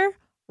this year?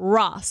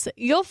 Ross.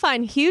 You'll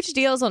find huge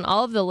deals on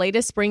all of the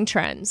latest spring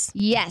trends.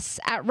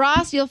 Yes, at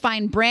Ross, you'll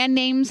find brand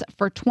names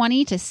for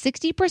 20 to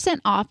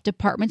 60% off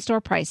department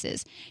store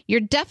prices. You're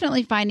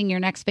definitely finding your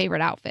next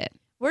favorite outfit.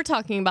 We're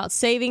talking about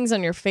savings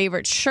on your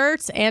favorite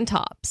shirts and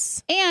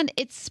tops. And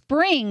it's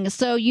spring,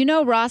 so you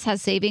know Ross has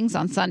savings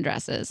on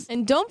sundresses.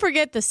 And don't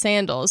forget the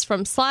sandals.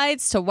 From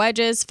slides to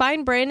wedges,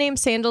 find brand name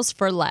sandals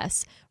for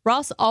less.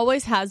 Ross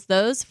always has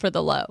those for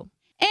the low.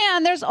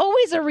 And there's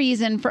always a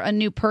reason for a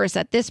new purse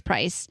at this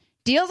price.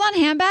 Deals on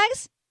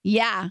handbags?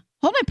 Yeah,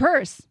 hold my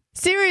purse.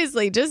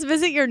 Seriously, just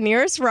visit your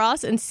nearest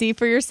Ross and see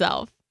for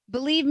yourself.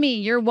 Believe me,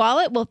 your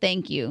wallet will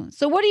thank you.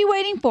 So what are you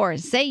waiting for?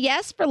 Say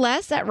yes for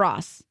less at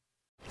Ross.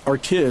 Our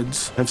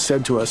kids have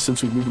said to us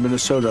since we moved to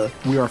Minnesota,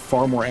 we are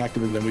far more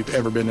active than we've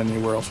ever been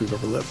anywhere else we've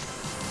ever lived.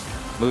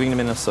 Moving to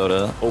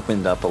Minnesota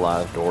opened up a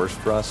lot of doors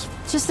for us.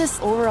 Just this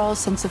overall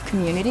sense of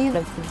community and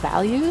of the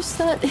values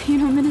that,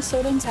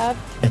 Minnesotans have.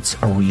 It's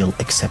a real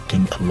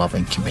accepting,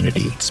 loving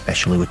community,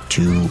 especially with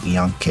 2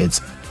 young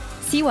kids.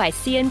 See why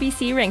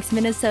CNBC ranks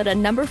Minnesota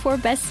number 4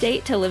 best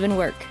state to live and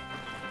work.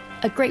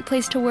 A great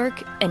place to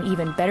work, an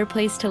even better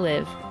place to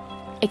live.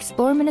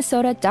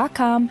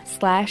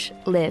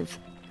 ExploreMinnesota.com/live.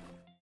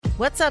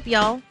 What's up,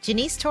 y'all?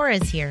 Janice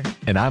Torres here.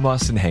 And I'm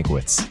Austin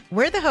Hankwitz.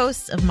 We're the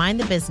hosts of Mind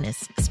the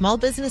Business, Small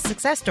Business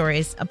Success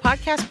Stories, a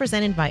podcast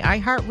presented by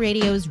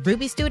iHeartRadio's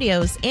Ruby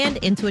Studios and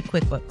Intuit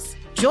QuickBooks.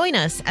 Join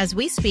us as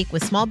we speak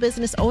with small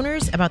business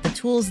owners about the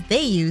tools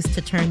they use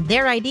to turn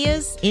their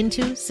ideas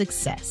into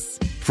success.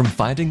 From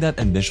finding that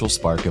initial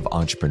spark of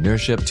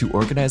entrepreneurship to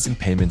organizing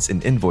payments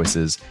and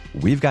invoices,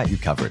 we've got you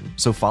covered.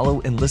 So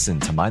follow and listen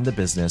to Mind the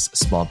Business,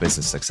 Small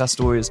Business Success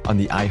Stories on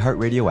the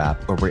iHeartRadio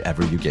app or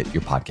wherever you get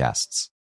your podcasts.